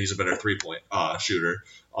physical, and he's a better 3-point shooter.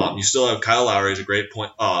 You still have Kyle Lowry, who's a great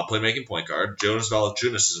playmaking point guard. Jonas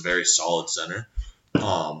Valanciunas is a very solid center.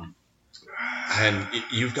 And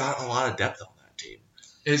you've got a lot of depth on that team.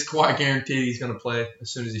 Is Kawhi guaranteed he's going to play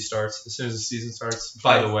as soon as the season starts?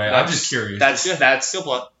 By the way, I'm just curious. That's still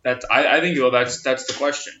play. I think he will. That's the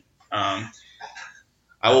question. I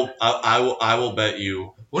will bet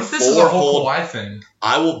you. What if this is a whole Kawhi thing?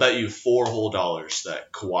 I will bet you $4 whole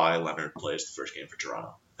that Kawhi Leonard plays the first game for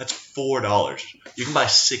Toronto. That's $4. You can buy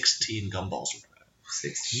 16 gumballs with that.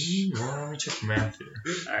 16? Well, let me check the math here.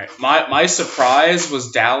 All right. My surprise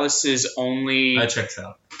was Dallas's only. That checks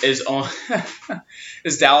out. Is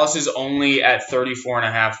Dallas is only at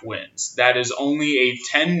 34.5 wins. That is only a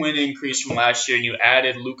 10-win increase from last year, and you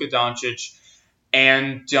added Luka Doncic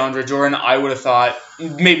and DeAndre Jordan. I would have thought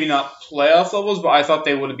maybe not playoff levels, but I thought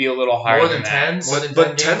they would be a little higher than 10. That.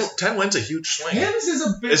 But 10 wins a huge swing. 10 is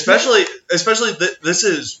a big especially this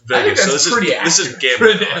is Vegas, so this is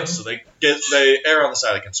gambling odds, so they err on the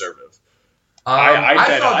side of conservative.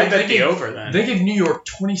 I bet the over then. They give New York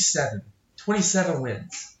 27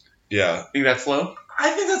 wins. Yeah, think that's low.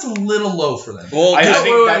 I think that's a little low for them. Well, I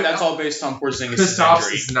think that's all based on Porzingis'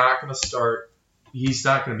 Kristaps is not going to start. He's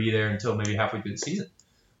not going to be there until maybe halfway through the season.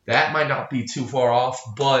 That might not be too far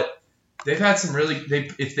off, but they've had some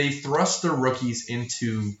if they thrust their rookies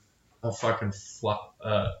into a fucking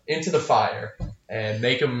into the fire and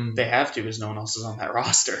make them. They have to, because no one else is on that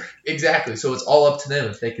roster. Exactly. So it's all up to them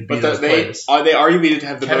if they could be those players. They arguably did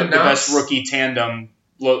have the best rookie tandem.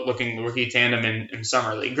 Looking rookie tandem in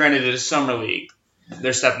Summer League. Granted, it is Summer League.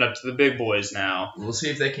 they're stepping up to the big boys now. We'll see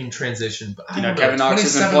if they can transition. But Kevin Knox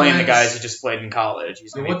isn't playing the guys he just played in college.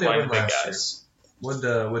 He's going to be playing the big guys. What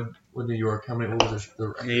New York? What was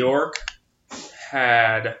their New York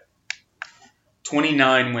had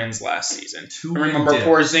 29 wins last season. Remember,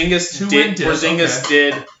 Porzingis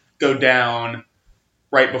did go down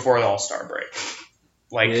right before the All-Star break.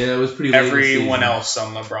 It was pretty late everyone else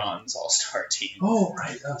on LeBron's All-Star team. Oh,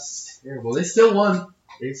 right. That's terrible. They still won.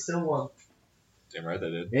 Damn right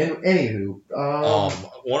they did. And anywho,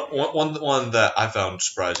 one that I found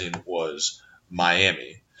surprising was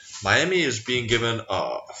Miami. Miami is being given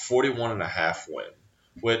a 41.5 win.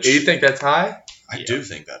 Which do you think that's high? I do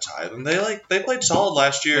think that's high. And they played solid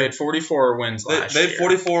last year. They had 44 wins last year. They had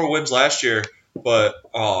 44 wins last year, but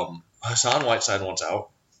Hassan Whiteside wants out.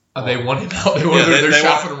 They want him out. They're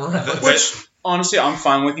shopping him around. Which, honestly, I'm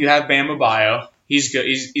fine with. You have Bam Adebayo. He's good.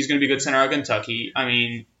 He's going to be a good center out of Kentucky. I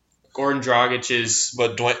mean, Gordon Dragic is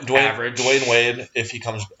average. Dwayne Wade, if he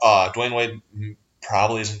comes, Dwayne Wade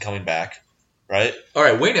probably isn't coming back, right? All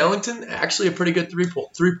right, Wayne Ellington, actually a pretty good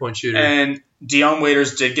three-point shooter. And Dion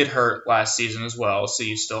Waiters did get hurt last season as well, so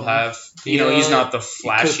you still have, he's not the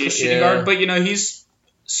flashiest shooting guard, but, he's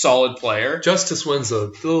solid player. Justice Winslow,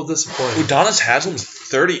 a little disappointing. Udonis Haslam's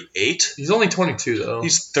 38. He's only 22 though.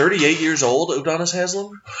 He's 38 years old. Udonis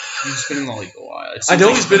Haslam. He's been in the league a while. I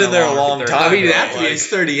know he's been in there a long time. I mean, after he's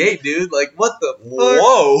 38, dude. Like, what the fuck?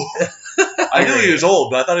 Whoa. I knew he was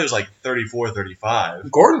old, but I thought he was like 34, 35.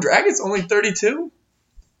 Gordon Dragic's only 32.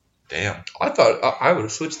 Damn. I thought I would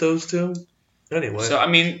have switched those two. Anyway. So I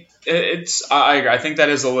mean. I agree. I think that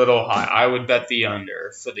is a little high. I would bet the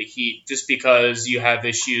under for the Heat just because you have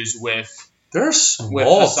issues with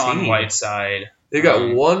Hassan Whiteside. They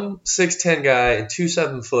got one 6'10" guy and two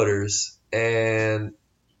 7-footers, and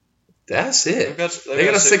that's it. They got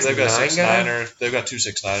a 6'9" guy. They've got two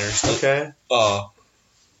 6'9"ers. Okay.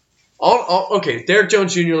 Okay. Derek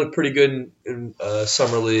Jones Jr. looked pretty good in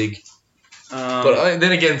summer league. But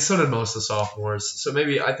then again, so did most of the sophomores. So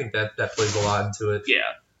maybe I think that plays a lot into it. Yeah.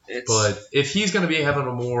 But if he's going to be having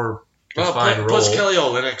a more defined role. Plus, Kelly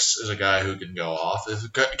Olynyk is a guy who can go off.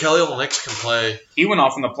 If Kelly Olynyk can play. He went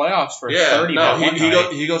off in the playoffs for 30. No,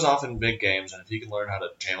 he goes off in big games, and if he can learn how to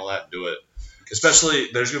channel that and do it. Especially,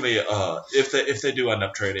 there's going to be, if they do end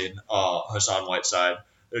up trading Hassan Whiteside,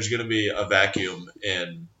 there's going to be a vacuum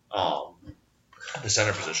in the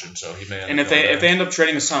center position, so he may. And if they end up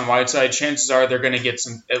trading Hassan Whiteside, chances are they're going to get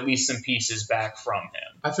at least some pieces back from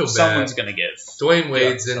him. I feel someone's going to give. Dwayne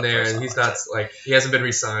Wade's in there, and he's not he hasn't been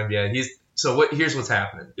re-signed yet. Here's what's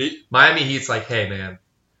happening. Miami Heat's like, hey man,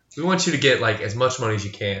 we want you to get as much money as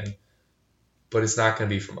you can, but it's not going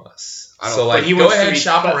to be from us. So go ahead and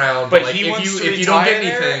shop around. But if you don't get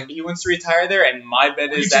anything, he wants to retire there, and my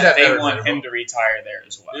bet is that they want him to retire there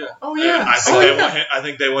as well. Yeah. Oh yeah. I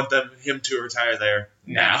think they want him to retire there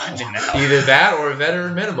now. Either that or a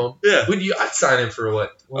veteran minimum. Yeah. I'd sign him for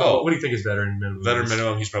what? What do you think is veteran minimum? Veteran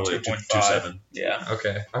minimum, he's probably 2.7. Yeah.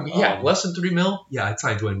 Okay. I mean, less than $3 million. Yeah, I'd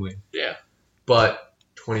sign Dwayne Wade. Yeah. But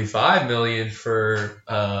 $25 million for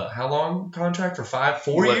how long contract for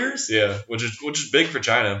 4 years? Yeah, which is big for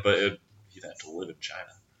China, but he'd have to live in China.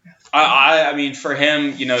 I mean, for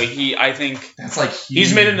him, I think that's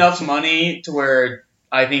he's made enough money to where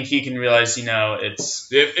I think he can realize, it's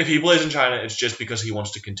if he plays in China, it's just because he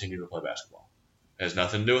wants to continue to play basketball. It has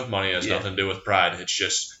nothing to do with money. It has nothing to do with pride. It's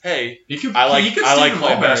just, hey, I like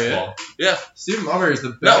playing basketball. Yeah, Stephen Mulberry is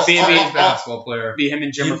the best basketball player. Be him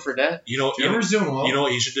and Jimmer Fredette. Jimmer's doing well. You know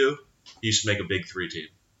what he should do? He should make a big 3 team.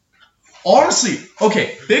 Honestly,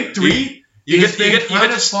 okay, big 3. You get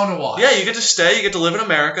fun to watch. Yeah, you get to stay. You get to live in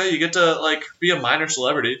America. You get to be a minor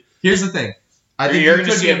celebrity. Here's the thing. I think you're going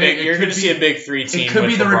to see a big 3 team. It could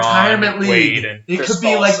be the retirement league. It could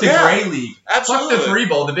be like the Gray League. Absolutely. Fuck the 3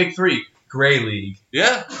 ball, the big 3. Gray League.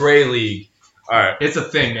 Yeah. Gray League. All right. It's a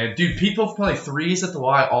thing, man. Dude, people play 3s at the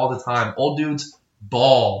Y all the time. Old dudes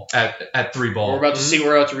ball at 3 ball. We're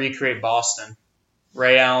about to recreate Boston.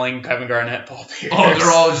 Ray Allen, Kevin Garnett, Paul Pierce. Oh, they're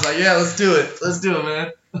all just like, yeah, let's do it. Let's do it,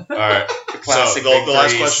 man. All right. So the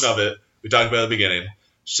last question of it, we talked about at the beginning,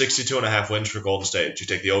 62.5 wins for Golden State. Do you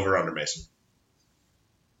take the over or under, Mason?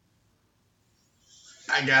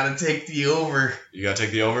 I gotta take the over. You gotta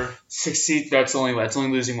take the over? 60. That's only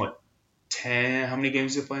losing what? 10. How many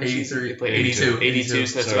games did they play? 83. They play 82.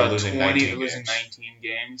 So that's about losing 20. They're losing 19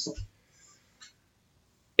 games.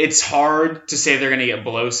 It's hard to say they're going to get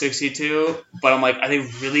below 62, but I'm like, are they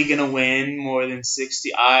really going to win more than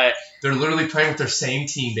 60? They're literally playing with their same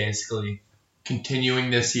team, basically, continuing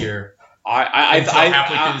this year. I think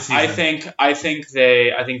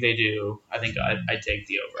they do. I think I take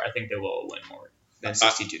the over. I think they will win more. than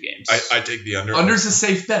 62 games. I take the under. Under's a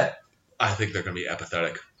safe bet. I think they're going to be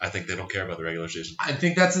apathetic. I think they don't care about the regular season. I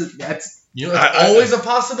think that's always a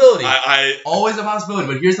possibility. Always a possibility.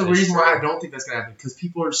 But here's the reason why I don't think that's going to happen. Because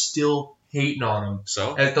people are still hating on them.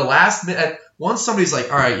 So? At the last minute, once somebody's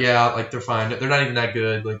like, all right, yeah, like they're fine. They're not even that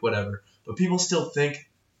good, like whatever. But people still think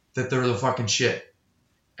that they're the fucking shit.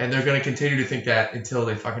 And they're going to continue to think that until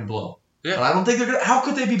they fucking blow. Yeah. And I don't think they're going to. How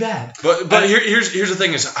could they be bad? But here's the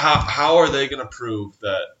thing is, how are they going to prove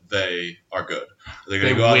that they are good? Are they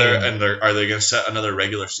going to go out there and are they going to set another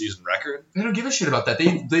regular season record? They don't give a shit about that. They're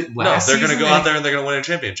going to go out there and they're going to win a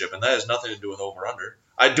championship, and that has nothing to do with over/under.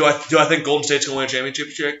 Do I think Golden State's going to win a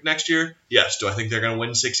championship next year? Yes. Do I think they're going to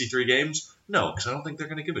win 63 games? No, because I don't think they're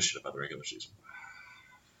going to give a shit about the regular season.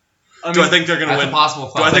 Do I think they're going to win? Possible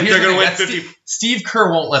thought. Do I think they're going to win 50? Steve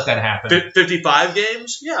Kerr won't let that happen. 55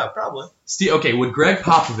 games? Yeah, probably. Would Greg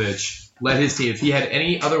Popovich let his team, if he had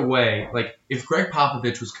any other way, like if Greg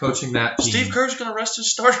Popovich was coaching that team? Steve Kerr's going to rest his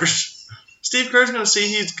starters. Steve Kerr's going to see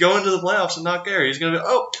he's going to the playoffs and not care. He's going to be,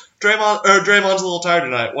 Draymond's a little tired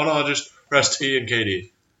tonight. Why don't I just rest he and KD?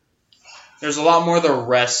 There's a lot more the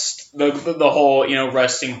whole,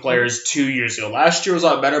 resting players 2 years ago. Last year was a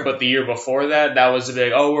lot better, but the year before that was a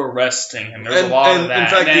big, we're resting him. There's a lot of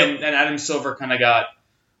that. In fact, and Adam Silver kind of got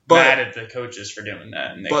mad at the coaches for doing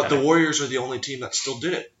that. And the Warriors are the only team that still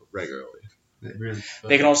did it regularly.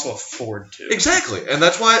 They can also afford to. Exactly. And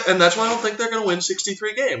that's why I don't think they're going to win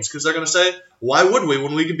 63 games, because they're going to say, why would we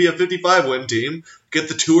when we could be a 55-win team, get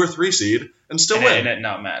the 2 or 3 seed, and still win? And it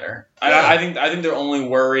not matter. Yeah. I think their only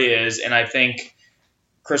worry is, and I think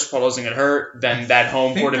Chris Paul doesn't get hurt, then that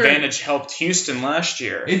home court advantage helped Houston last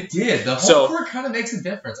year. It did. The home court kind of makes a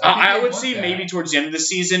difference. I would see maybe towards the end of the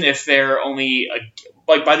season, if they're only,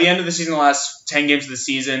 by the end of the season, the last 10 games of the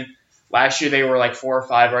season, last year they were like 4 or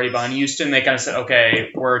 5 already behind Houston. They kind of said,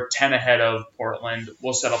 okay, we're 10 ahead of Portland.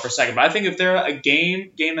 We'll settle for second. But I think if they're a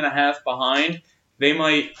game and a half behind, they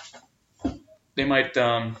might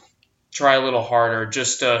try a little harder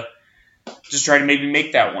just to try to maybe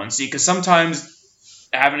make that one seed. Because sometimes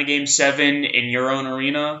having a game 7 in your own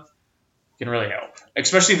arena can really help,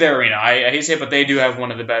 especially their arena. I hate to say it, but they do have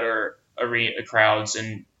one of the better arena crowds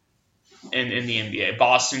in the NBA.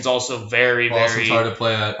 Boston's also very hard to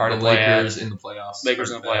play at. The Lakers in the playoffs.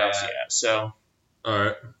 Lakers in the playoffs, yeah. So, all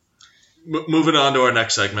right. Moving on to our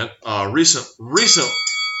next segment. Recent.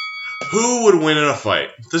 Who would win in a fight?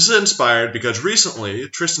 This is inspired because recently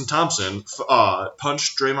Tristan Thompson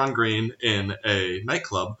punched Draymond Green in a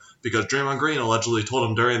nightclub because Draymond Green allegedly told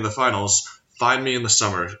him during the finals, "Find me in the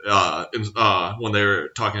summer," when they were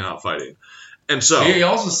talking about fighting. And so he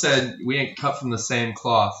also said we ain't cut from the same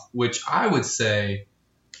cloth, which I would say,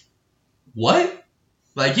 what?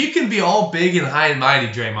 Like, you can be all big and high and mighty,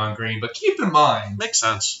 Draymond Green, but keep in mind, makes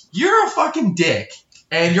sense. You're a fucking dick,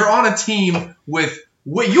 and you're on a team with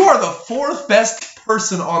you are the 4th best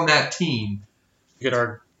person on that team. You could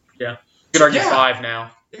argue 5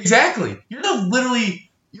 now. Exactly. You're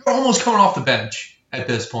almost coming off the bench at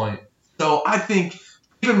this point. So I think,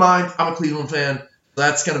 keep in mind, I'm a Cleveland fan.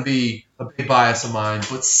 That's going to be a big bias of mine.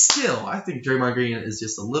 But still, I think Draymond Green is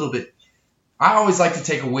just a little bit... I always like to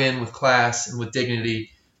take a win with class and with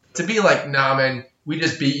dignity. To be like, nah, man, we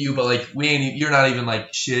just beat you, but like you're not even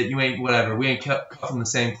like shit. You ain't whatever. We ain't cut from the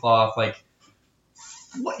same cloth. Like,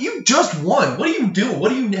 what? You just won. What do you do? What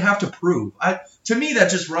do you have to prove? To me,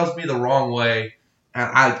 that just rubs me the wrong way. And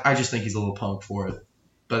I just think he's a little punk for it.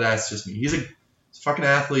 But that's just me. He's a fucking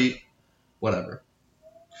athlete. Whatever.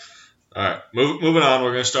 All right, moving on.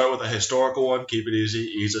 We're going to start with a historical one. Keep it easy.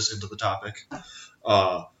 Ease us into the topic.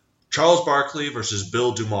 Charles Barkley versus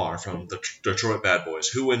Bill DeMar from the Detroit Bad Boys.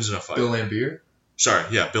 Who wins in a fight? Bill Laimbeer? Sorry,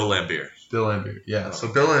 yeah, Bill Laimbeer. Bill Laimbeer, yeah. So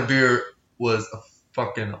Bill Laimbeer was a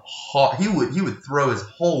fucking hot... He would throw his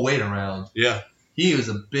whole weight around. Yeah. He was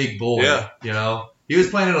a big boy, you know? He was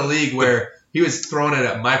playing in a league where he was throwing it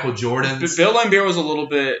at Michael Jordan. But Bill Laimbeer was a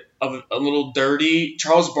little dirty.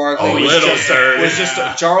 Charles Barkley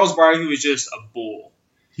Charles Barkley was just a bull.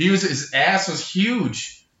 His ass was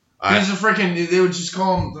huge. He was they would just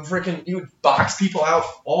call him he would box people out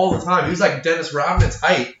all the time. He was like Dennis Rodman's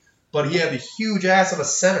height, but he had the huge ass of a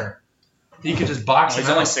center. He could just box him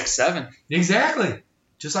out. He's only 6'7". Exactly.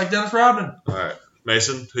 Just like Dennis Rodman. All right.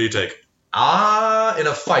 Mason, who you take? In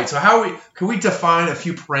a fight. So can we define a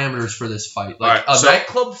few parameters for this fight? Like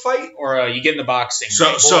nightclub fight? Or you get in the boxing.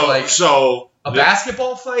 So a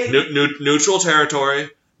basketball fight? Neutral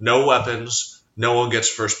territory, no weapons, no one gets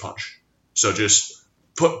first punch. So just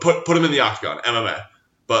put him in the octagon, MMA.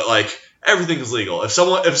 But like everything is legal. If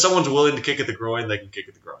someone's willing to kick at the groin, they can kick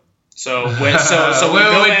at the groin. So when Bill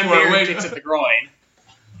Laimbeer kicks at the groin,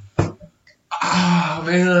 Oh,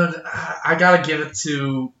 man. I got to give it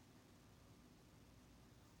to...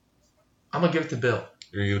 I'm going to give it to Bill.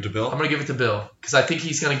 You're going to give it to Bill? I'm going to give it to Bill because I think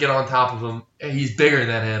he's going to get on top of him. He's bigger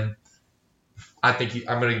than him. I'm going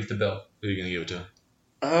to give it to Bill. Who are you going to give it to?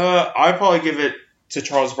 I'd probably give it to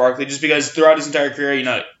Charles Barkley just because throughout his entire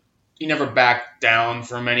career, he never backed down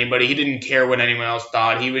from anybody. He didn't care what anyone else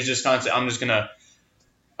thought. He was just constant. I'm just gonna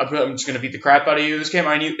beat the crap out of you. This game,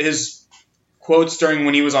 I knew his quotes during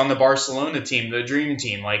when he was on the Barcelona team, the Dream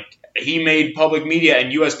Team. Like he made public media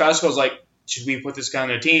and U.S. Basketball was like, should we put this guy on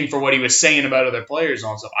the team for what he was saying about other players and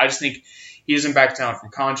all that stuff. I just think he doesn't back down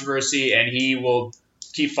from controversy and he will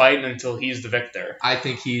keep fighting until he's the victor. I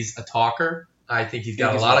think he's a talker. I think he's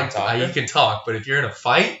got a lot of... He can talk, but if you're in a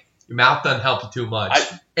fight, your mouth doesn't help you too much.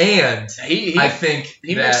 I think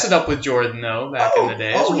he mixed it up with Jordan, though, back in the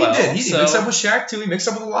day as well. He did. He mixed up with Shaq, too. He mixed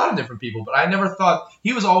up with a lot of different people. But I never thought...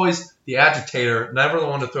 He was always the agitator, never the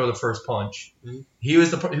one to throw the first punch. Mm-hmm. He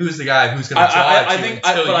was the guy who's going to judge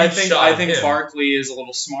I think Barkley is a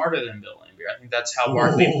little smarter than Bill Laimbeer. I think that's how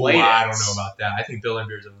Barkley played it. I don't know about that. I think Bill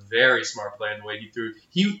Laimbeer is a very smart player in the way he threw.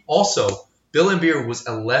 Bill Laimbeer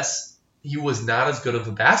was he was not as good of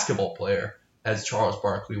a basketball player as Charles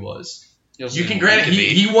Barkley was. You can grant it.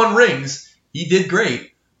 He won rings. He did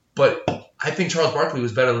great. But I think Charles Barkley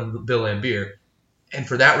was better than Bill Laimbeer. And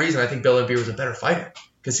for that reason, I think Bill Laimbeer was a better fighter.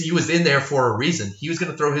 Because he was in there for a reason. He was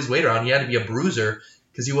going to throw his weight around. He had to be a bruiser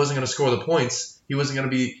because he wasn't going to score the points. He wasn't going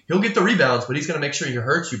to be... He'll get the rebounds, but he's going to make sure he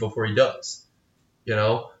hurts you before he does.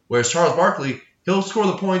 Whereas Charles Barkley, he'll score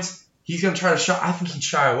the points. He's going to try to shot. I think he'd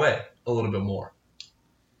shy away a little bit more.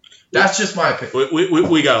 That's just my opinion.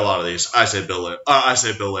 We got a lot of these. I say Bill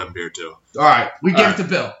Laimbeer too. All right, we give it to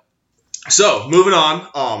Bill. So moving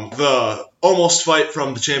on, the almost fight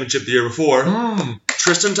from the championship the year before: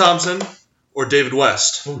 Tristan Thompson or David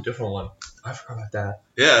West. Oh, different one. I forgot about that.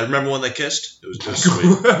 Yeah, remember when they kissed? It was just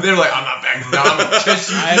sweet. They were like, "I'm not backing down. I'm gonna kiss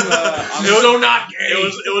you." I'm so not gay.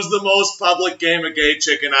 It was the most public game of gay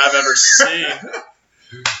chicken I've ever seen.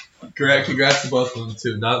 Congrats to both of them,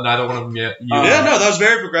 too. Neither one of them yet. That was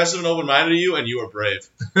very progressive and open-minded of you, and you were brave.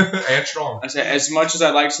 And strong. I say, as much as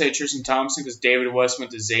I'd like to say Tristan Thompson because David West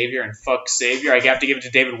went to Xavier and fuck Xavier, I have to give it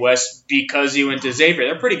to David West because he went to Xavier.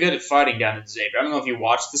 They're pretty good at fighting down at Xavier. I don't know if you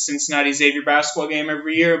watch the Cincinnati Xavier basketball game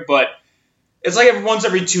every year, but it's like once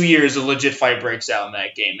every 2 years a legit fight breaks out in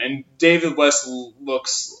that game. And David West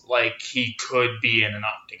looks like he could be in an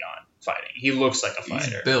octagon fighting. He looks like a fighter.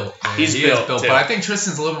 He's built. Man. He's built too. But I think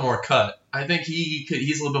Tristan's a little bit more cut. I think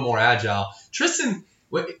he's a little bit more agile. Tristan,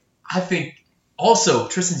 I think also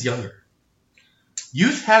Tristan's younger.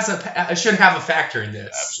 Youth should have a factor in this.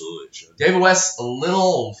 Absolutely should. David West's a little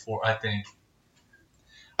old for, I think.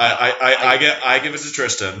 I give it to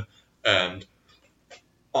Tristan, and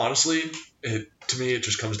honestly, to me, it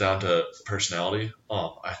just comes down to personality.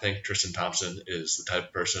 I think Tristan Thompson is the type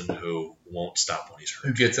of person who won't stop when he's hurt.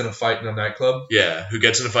 Who gets in a fight in a nightclub? Yeah, who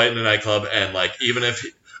gets in a fight in a nightclub, and even if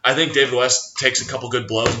I think David West takes a couple good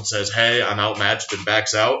blows and says, "Hey, I'm outmatched," and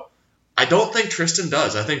backs out. I don't think Tristan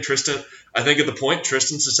does. I think at the point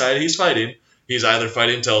Tristan's decided he's fighting, he's either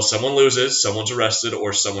fighting until someone loses, someone's arrested,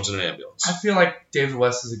 or someone's in an ambulance. I feel like David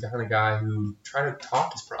West is the kind of guy who try to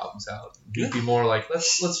talk his problems out. He'd be more like,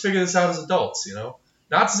 let's figure this out as adults,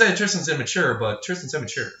 Not to say that Tristan's immature, but Tristan's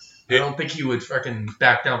immature. I don't think he would fucking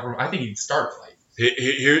back down from... I think he'd start a fight.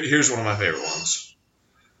 Here's one of my favorite ones.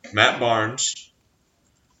 Matt Barnes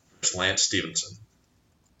versus Lance Stevenson.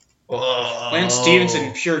 Lance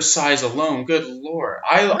Stevenson, pure size alone. Good lord.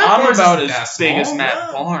 I'm about as big as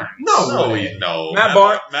Matt Barnes. No. Matt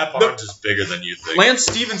Barnes is bigger than you think. Lance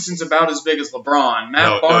Stevenson's about as big as LeBron.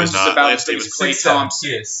 Matt Barnes is about as big as Klay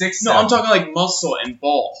Thompson. I'm talking like muscle and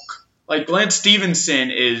bulk. Like Lance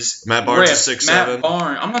Stevenson is Matt Barnes is 6'7". Matt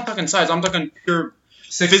Barnes. I'm not talking size. I'm talking pure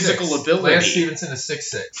physical ability. Lance Stevenson is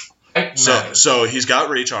 6'6". So he's got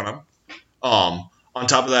reach on him. On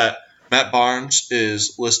top of that, Matt Barnes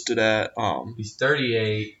is listed at he's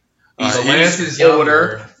 38. Lance is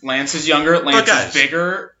older. Lance is younger. Lance is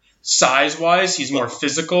bigger. Size-wise, he's more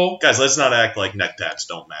physical. Guys, let's not act like neck tats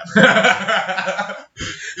don't matter.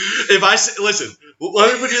 Listen,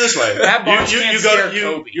 let me put it this way. Matt Barnes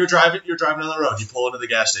you're driving down the road. You pull into the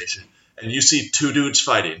gas station, and you see two dudes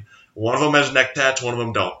fighting. One of them has neck tats. One of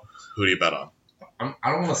them don't. Who do you bet on?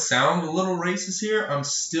 I don't want to sound a little racist here. I'm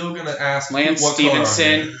still going to ask Lance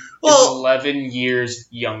Stevenson is 11 years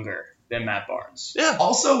younger than Matt Barnes. Yeah.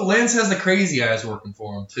 Also, Lance has the crazy eyes working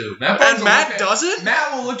for him, too. Matt doesn't?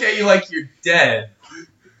 Matt will look at you like you're dead.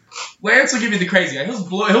 Lance will give you the crazy eye. He'll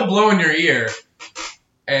blow in your ear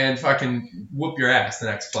and fucking whoop your ass the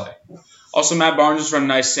next play. Also, Matt Barnes is from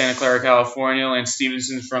nice Santa Clara, California. Lance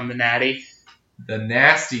Stevenson's from the Natty. The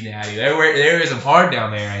nasty natty. There is some hard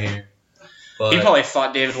down there, I hear. But, He probably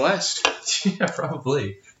fought David West. yeah,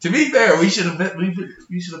 probably. To be fair, we should have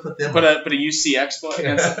put them. But a UC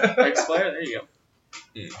ex-player, there you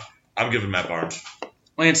go. I'm giving Matt Barnes.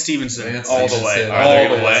 Lance Stevenson, Lance all the Stevenson. way. All right, All there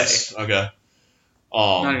the it way. is. Okay.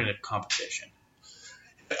 Not even a competition.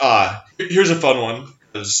 Here's a fun one.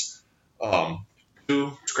 Because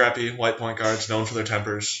two scrappy white point guards known for their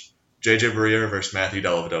tempers. JJ Barea versus Matthew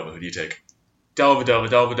Dellavedova. Who do you take?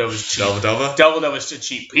 Dellavedova's cheap. Dellavedova? Dellavedova's too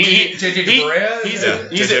cheap. JJ Barea? He's Yeah, a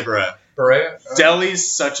JJ Barea. Barea?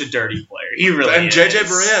 Deli's such a dirty player. He really And is. JJ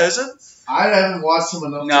Barea isn't? I haven't watched him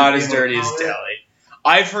enough. Not to as be able dirty to as comment. Deli.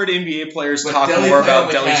 I've heard NBA players But talk Deli more played on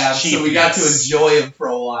about the Deli's Cavs, cheap. so we got to enjoy him for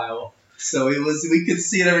a while. So we could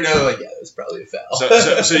see it every now and then. Like, yeah, it was probably a foul.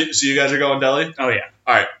 So you guys are going Delly? Oh, yeah.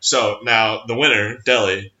 All right. So now the winner,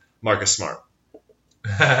 Delly, Marcus Smart.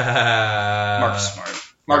 Marcus Smart.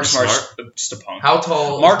 Marcus Smart's just a punk. How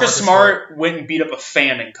tall? is Marcus Smart went and beat up a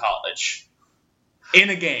fan in college. In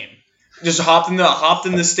a game. Just hopped in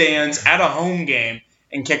the stands at a home game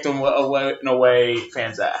and kicked an away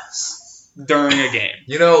fan's ass during a game.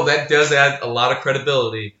 You know, that does add a lot of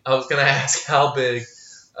credibility. I was going to ask how big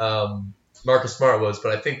Marcus Smart was,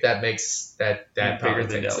 but I think that makes that Bigger probably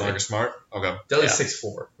than makes Deli. Marcus Smart? Okay. Deli's Yeah.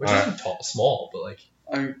 6'4", which All right. isn't small, but like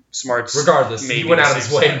Smart's regardless, maybe he went the out of his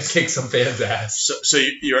same way to size. kick some fans' ass. So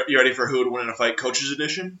you ready for who would win in a fight? Coaches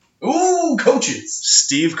edition? Ooh, coaches.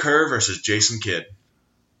 Steve Kerr versus Jason Kidd.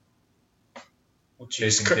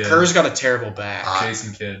 Jason Kidd. Kerr's got a terrible back.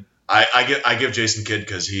 Jason Kidd. I give Jason Kidd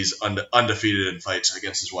because he's undefeated in fights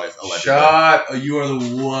against his wife, allegedly. You are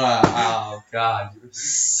the one. Oh God, you're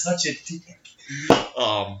Such a dick.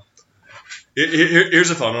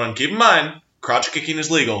 Here's a fun one. Keep in mind, crotch kicking is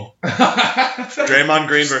legal. Draymond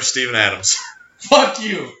Green versus Steven Adams. Fuck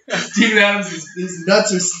you. Steven Adams, his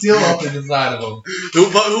nuts are still up in the side of him.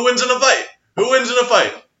 Who wins in a fight? Who wins in a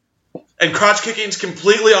fight? And crotch kicking's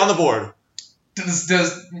completely on the board.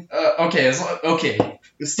 Okay.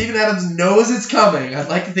 If Steven Adams knows it's coming, I'd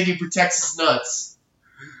like to think he protects his nuts.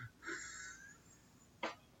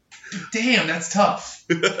 Damn, that's tough.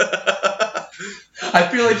 I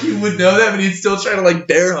feel like he would know that, but he'd still try to like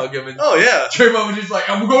bear hug him. And Oh, yeah. Draymond was just like,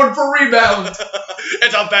 I'm going for a rebound.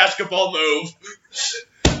 It's a basketball move. Shit,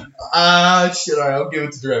 alright, I'll give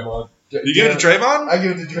it to Draymond. You give it to Draymond? I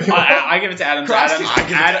give it to Draymond. I give it to Adams. Crotch Adams,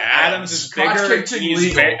 kick. Adams is Crotch bigger. kick's He's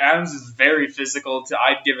illegal. Adams is very physical.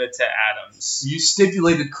 I'd give it to Adams. You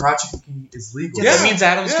stipulated crotch kicking is legal. Yeah, that means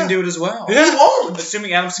Adams yeah. can do it as well. He won't.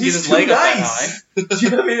 Assuming Adams can He's get his too leg up that nice. high. Do you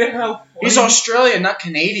know what I mean? How He's Australian, not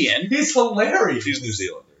Canadian. He's hilarious. He's New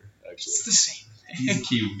Zealander, actually. It's the same He's thing.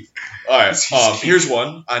 Kiwi. All right. He's cute. Here's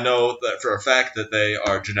one. I know that for a fact that they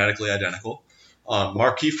are genetically identical.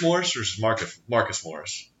 Markieff Morris versus Marcus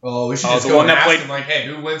Morris. Oh, we should Oh, just the go one and that ask played- him, like, hey,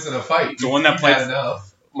 who wins in a fight? The one that You've played- had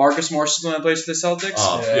enough. Marcus Morris is the one that plays for the Celtics?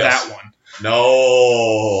 Yes. That one.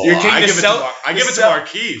 No. You're kidding. I The give it Cel- to I give it to the Cel-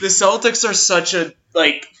 Markieff. The Celtics are such a,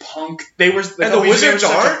 punk. They were... And the Wizards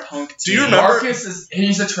such are? a punk Do you team. remember-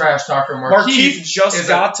 He's a trash talker. Markieff just is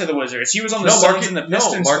got to the Wizards. He was on the Suns and the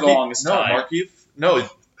Pistons for the longest time.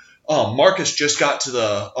 Marcus just got to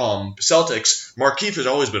the Celtics. Markieff has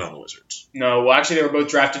always been on the Wizards. No, well, actually, they were both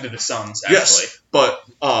drafted to the Suns, actually. Yes, but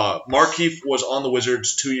Markieff was on the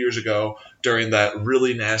Wizards 2 years ago during that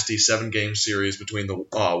really nasty 7-game series between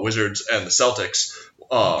the Wizards and the Celtics.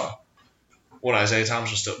 When Isaiah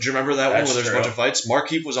Thomas was still... Do you remember that That's one where there's a true. bunch of fights?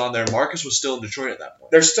 Markieff was on there. Marcus was still in Detroit at that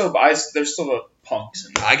point. They're still the punks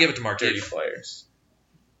and I give it to dirty Markieff. players.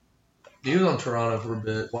 He was on Toronto for a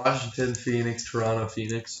bit. Washington, Phoenix, Toronto,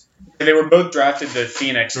 Phoenix. They were both drafted to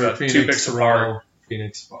Phoenix, Or about 2 picks apart.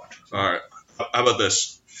 Phoenix, Washington. All right. How about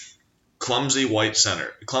this? Clumsy white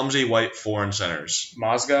foreign centers.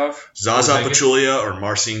 Mozgov? Zaza Porzingis? Pachulia or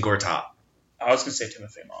Marcin Gortat? I was going to say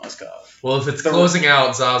Timothy Mozgov. Well, if it's closing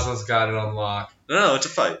out, Zaza's got it on lock. No, it's a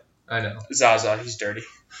fight. I know. Zaza, he's dirty.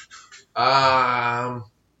 I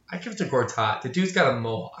give it to Gortat. The dude's got a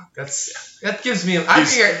mohawk. That gives me. He's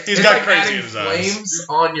got like crazy adding in his eyes. flames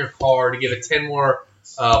on your car to give it 10 more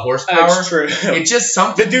horsepower. That's true. It's just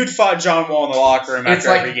something. The dude fought John Wall in the locker room It's after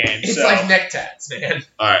like every game. It's so. like neck tats, man.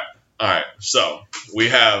 All right. So we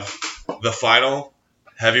have the final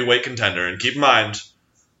heavyweight contender, and keep in mind,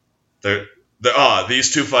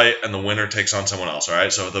 these two fight, and the winner takes on someone else. All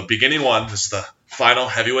right. So the beginning one, this is the final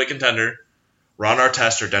heavyweight contender: Ron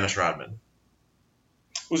Artest or Dennis Rodman.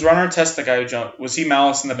 Was Ron Artest the guy who jumped? Was he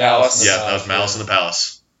Malice in the Palace? Yeah, that was Malice in the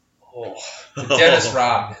Palace. Oh. Dennis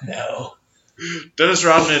Rodman, no. Dennis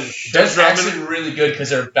Rodman. That's actually really good because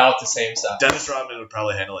they're about the same size. Dennis Rodman would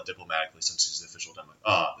probably handle it diplomatically since he's the official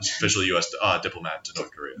U.S. diplomat to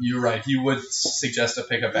North Korea. You're right. He would suggest to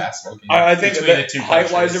pick a basketball game. I think that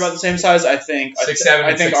height-wise, they're about the same size. I think 6'7"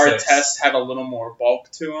 I think 6'6". Artest had a little more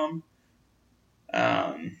bulk to him.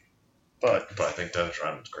 But I think Dennis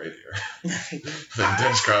Rodman's great here. I think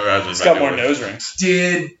Dennis Rodman's got more nose rings.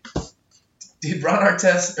 Did Ron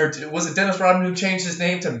Artest, or was it Dennis Rodman who changed his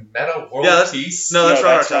name to Meta World Peace? No, that's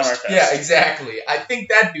Ron Artest. Yeah, exactly. I think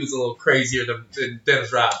that dude's a little crazier than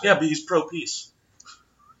Dennis Rodman. Yeah, but he's pro-peace.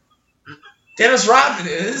 Dennis Rodman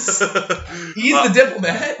is. He's the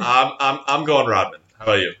diplomat. I'm going Rodman. How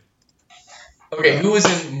about you? Okay, who was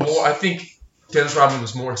in more? I think Dennis Rodman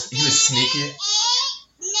was more. He was sneaky.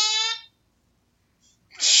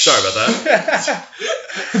 Sorry about that.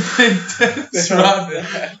 Dennis Rodman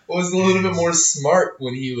was a little bit more smart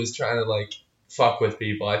when he was trying to like fuck with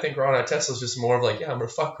people. I think Ron Artest was just more of like, yeah, I'm gonna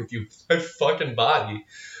fuck with you, my fucking body.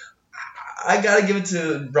 I gotta give it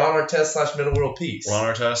to Ron Artest / Middle World Peace.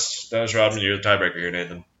 Ron Artest, Dennis Rodman, you're the tiebreaker here,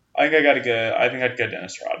 Nathan. I think I'd go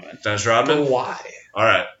Dennis Rodman. Dennis Rodman? But why? All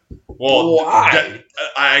right. Well, why?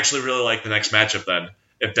 I actually really like the next matchup then.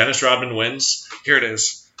 If Dennis Rodman wins, here it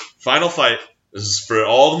is. Final fight. This is for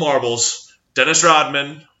all the marbles. Dennis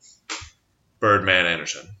Rodman, Birdman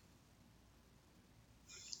Anderson.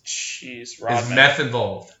 Jeez, Rodman. Is meth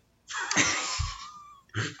involved?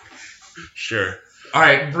 Sure. All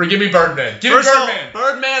right, give me Birdman. Give me Birdman.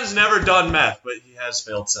 Birdman's never done meth, but he has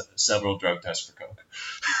failed several drug tests for coke.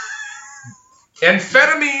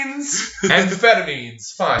 Amphetamines.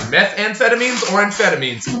 Fine. Methamphetamines or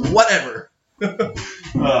amphetamines. Whatever. So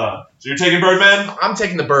you're taking Birdman? I'm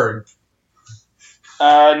taking the bird.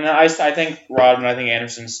 No, I think Rodman. I think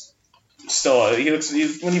Anderson's still.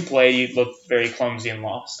 When you play, you look very clumsy and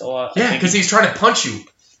lost a lot. Yeah, because he's trying to punch you.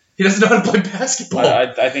 He doesn't know how to play basketball.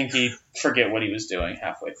 I think he forget what he was doing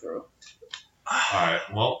halfway through. All right.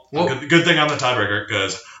 Well, good thing I'm the tiebreaker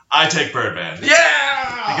because I take Birdman.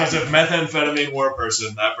 Yeah. Because if methamphetamine were a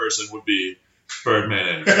person, that person would be Birdman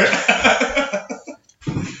Anderson.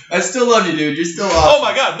 I still love you, dude. You're still awesome. Oh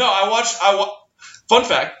my God! No, I watched. Fun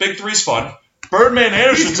fact: Big Three's fun. Birdman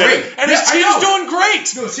Anderson's in it, and his team's doing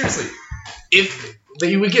great. No, seriously. If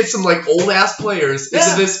we would get some like old ass players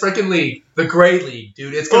into this freaking league, the Gray League,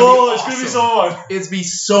 dude, it's gonna be awesome. It's gonna be so fun. It's be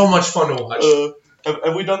so much fun to watch.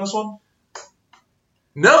 Have we done this one?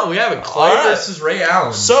 No, we haven't. Clay versus Ray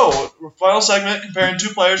Allen. So, final segment comparing two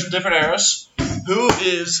players in different eras. Who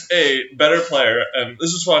is a better player? And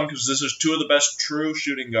this is fun because this is two of the best true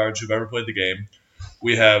shooting guards who've ever played the game.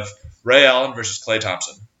 We have Ray Allen versus Klay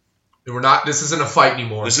Thompson. We're not. This isn't a fight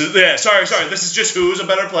anymore. Sorry. This is just who's a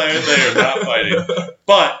better player. They are not fighting.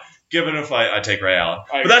 But given a fight, I take Ray Allen.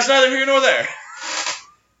 But that's neither here nor there.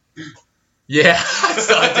 Yeah,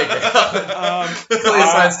 I take Ray Allen.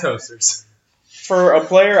 Klay signs toasters. For a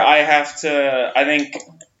player, I think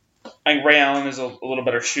Ray Allen is a little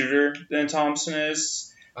better shooter than Thompson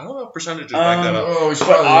is. I don't know if percentages back that up.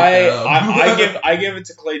 But I give it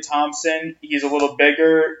to Klay Thompson. He's a little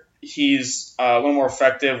bigger. He's a little more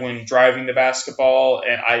effective when driving the basketball,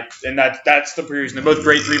 and that's the reason. They're both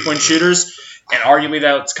great 3-point shooters, and arguably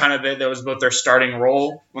that was both their starting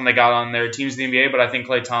role when they got on their teams in the NBA. But I think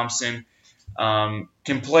Klay Thompson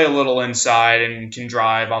can play a little inside and can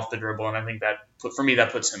drive off the dribble, and I think that puts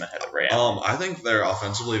him ahead of Ray Allen. I think they're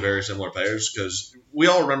offensively very similar players because we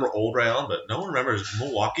all remember old Ray Allen, but no one remembers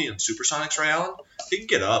Milwaukee and Supersonics Ray Allen. He could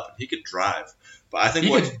get up and he could drive. But I think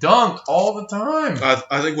he could dunk all the time.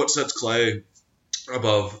 I think what sets Klay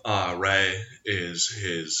above Ray is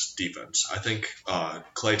his defense. I think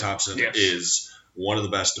Klay Thompson is one of the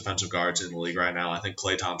best defensive guards in the league right now. I think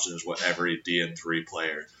Klay Thompson is what every DN3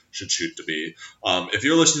 player should shoot to be. If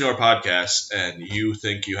you're listening to our podcast and you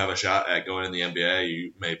think you have a shot at going in the NBA,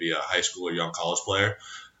 you may be a high school or young college player.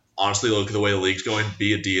 Honestly, look at the way the league's going.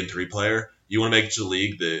 Be a DN3 player. You want to make it to the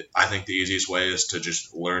league, I think the easiest way is to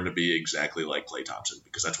just learn to be exactly like Klay Thompson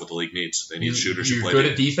because that's what the league needs. They need shooters who play. You're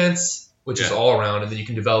good at defense, which is all around, and then you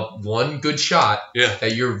can develop one good shot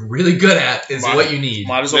that you're really good at is what you need.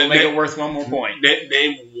 Might as well make it worth one more point.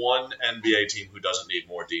 Name one NBA team who doesn't need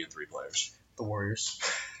more D&3 players. The Warriors.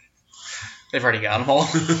 They've already got them all.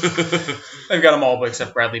 They've got them all, but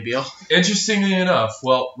except Bradley Beal. Interestingly enough,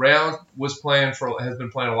 Ray Allen has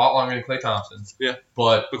been playing a lot longer than Klay Thompson. Yeah,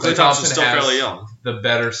 but Klay Thompson's still fairly young. The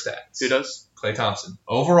better stats. Who does? Klay Thompson.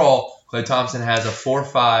 Overall, Klay Thompson has a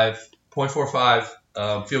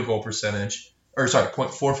 0.45 field goal percentage,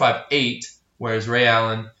 0.458, whereas Ray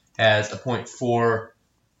Allen has a 0.4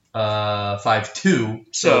 5'2".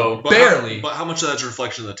 So barely. But how much of that's a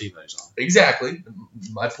reflection of the team that he's on? Exactly.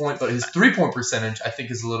 My point, but his 3-point percentage, I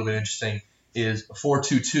think, is a little bit interesting, is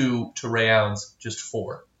 4.22 to Ray Allen's just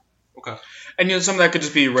 4. Okay. And some of that could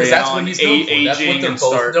just be Ray That's Allen what he's known for. That's what aging they're and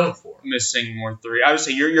both start known for. missing more three. I would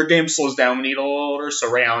say your game slows down when you get a little older,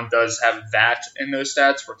 so Ray Allen does have that in those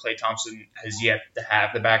stats, where Klay Thompson has yet to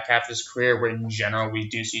have the back half of his career, where in general we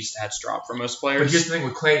do see stats drop for most players. But here's the thing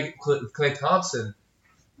with Klay Thompson,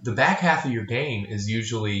 the back half of your game is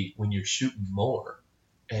usually when you're shooting more,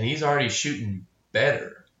 and he's already shooting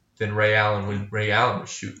better than Ray Allen when Ray Allen was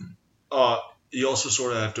shooting. You also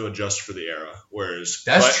sort of have to adjust for the era, whereas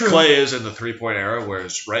true. Klay is in the 3-point era,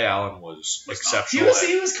 whereas Ray Allen was exceptional.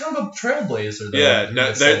 He was kind of a trailblazer, though. Yeah,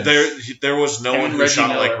 there was no one who Reggie shot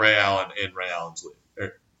Miller. like Ray Allen in Ray Allen's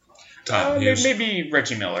time. Maybe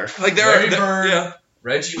Reggie Miller. Like Larry Bird, yeah.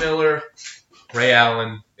 Reggie Miller, Ray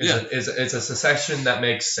Allen. Yeah. It's a succession that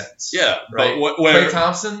makes sense. Yeah, right. but Klay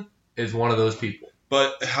Thompson is one of those people.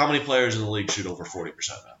 But how many players in the league shoot over 40%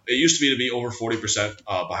 now? It used to be over 40%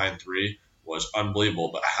 behind three was unbelievable,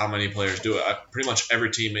 but how many players do it? Pretty much every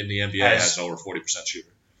team in the NBA has an over 40% shooter.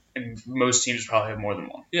 And most teams probably have more than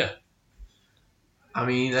one. Yeah. I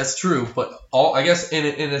mean, that's true, but I guess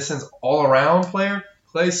in a sense, all around player,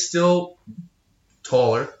 Klay's still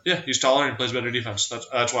taller. Yeah, he's taller and plays better defense.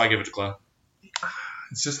 That's why I give it to Klay.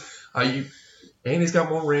 It's just and he's got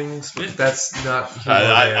more rings, but Yeah. that's not.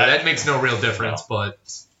 That makes no real difference, but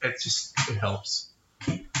it helps.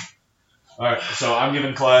 All right, so I'm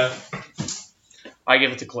giving Klay. I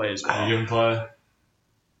give it to Klay as well. You giving Klay?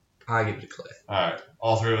 I give it to Klay. All right,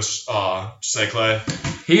 all three of us say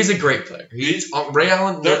Klay. He's a great player. Ray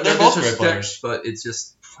Allen. They're both great players, but it's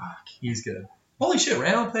just he's good. Holy shit, Ray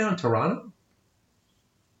Allen played on Toronto.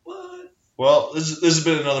 What? Well, this has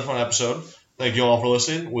been another fun episode. Thank you all for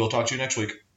listening. We'll talk to you next week.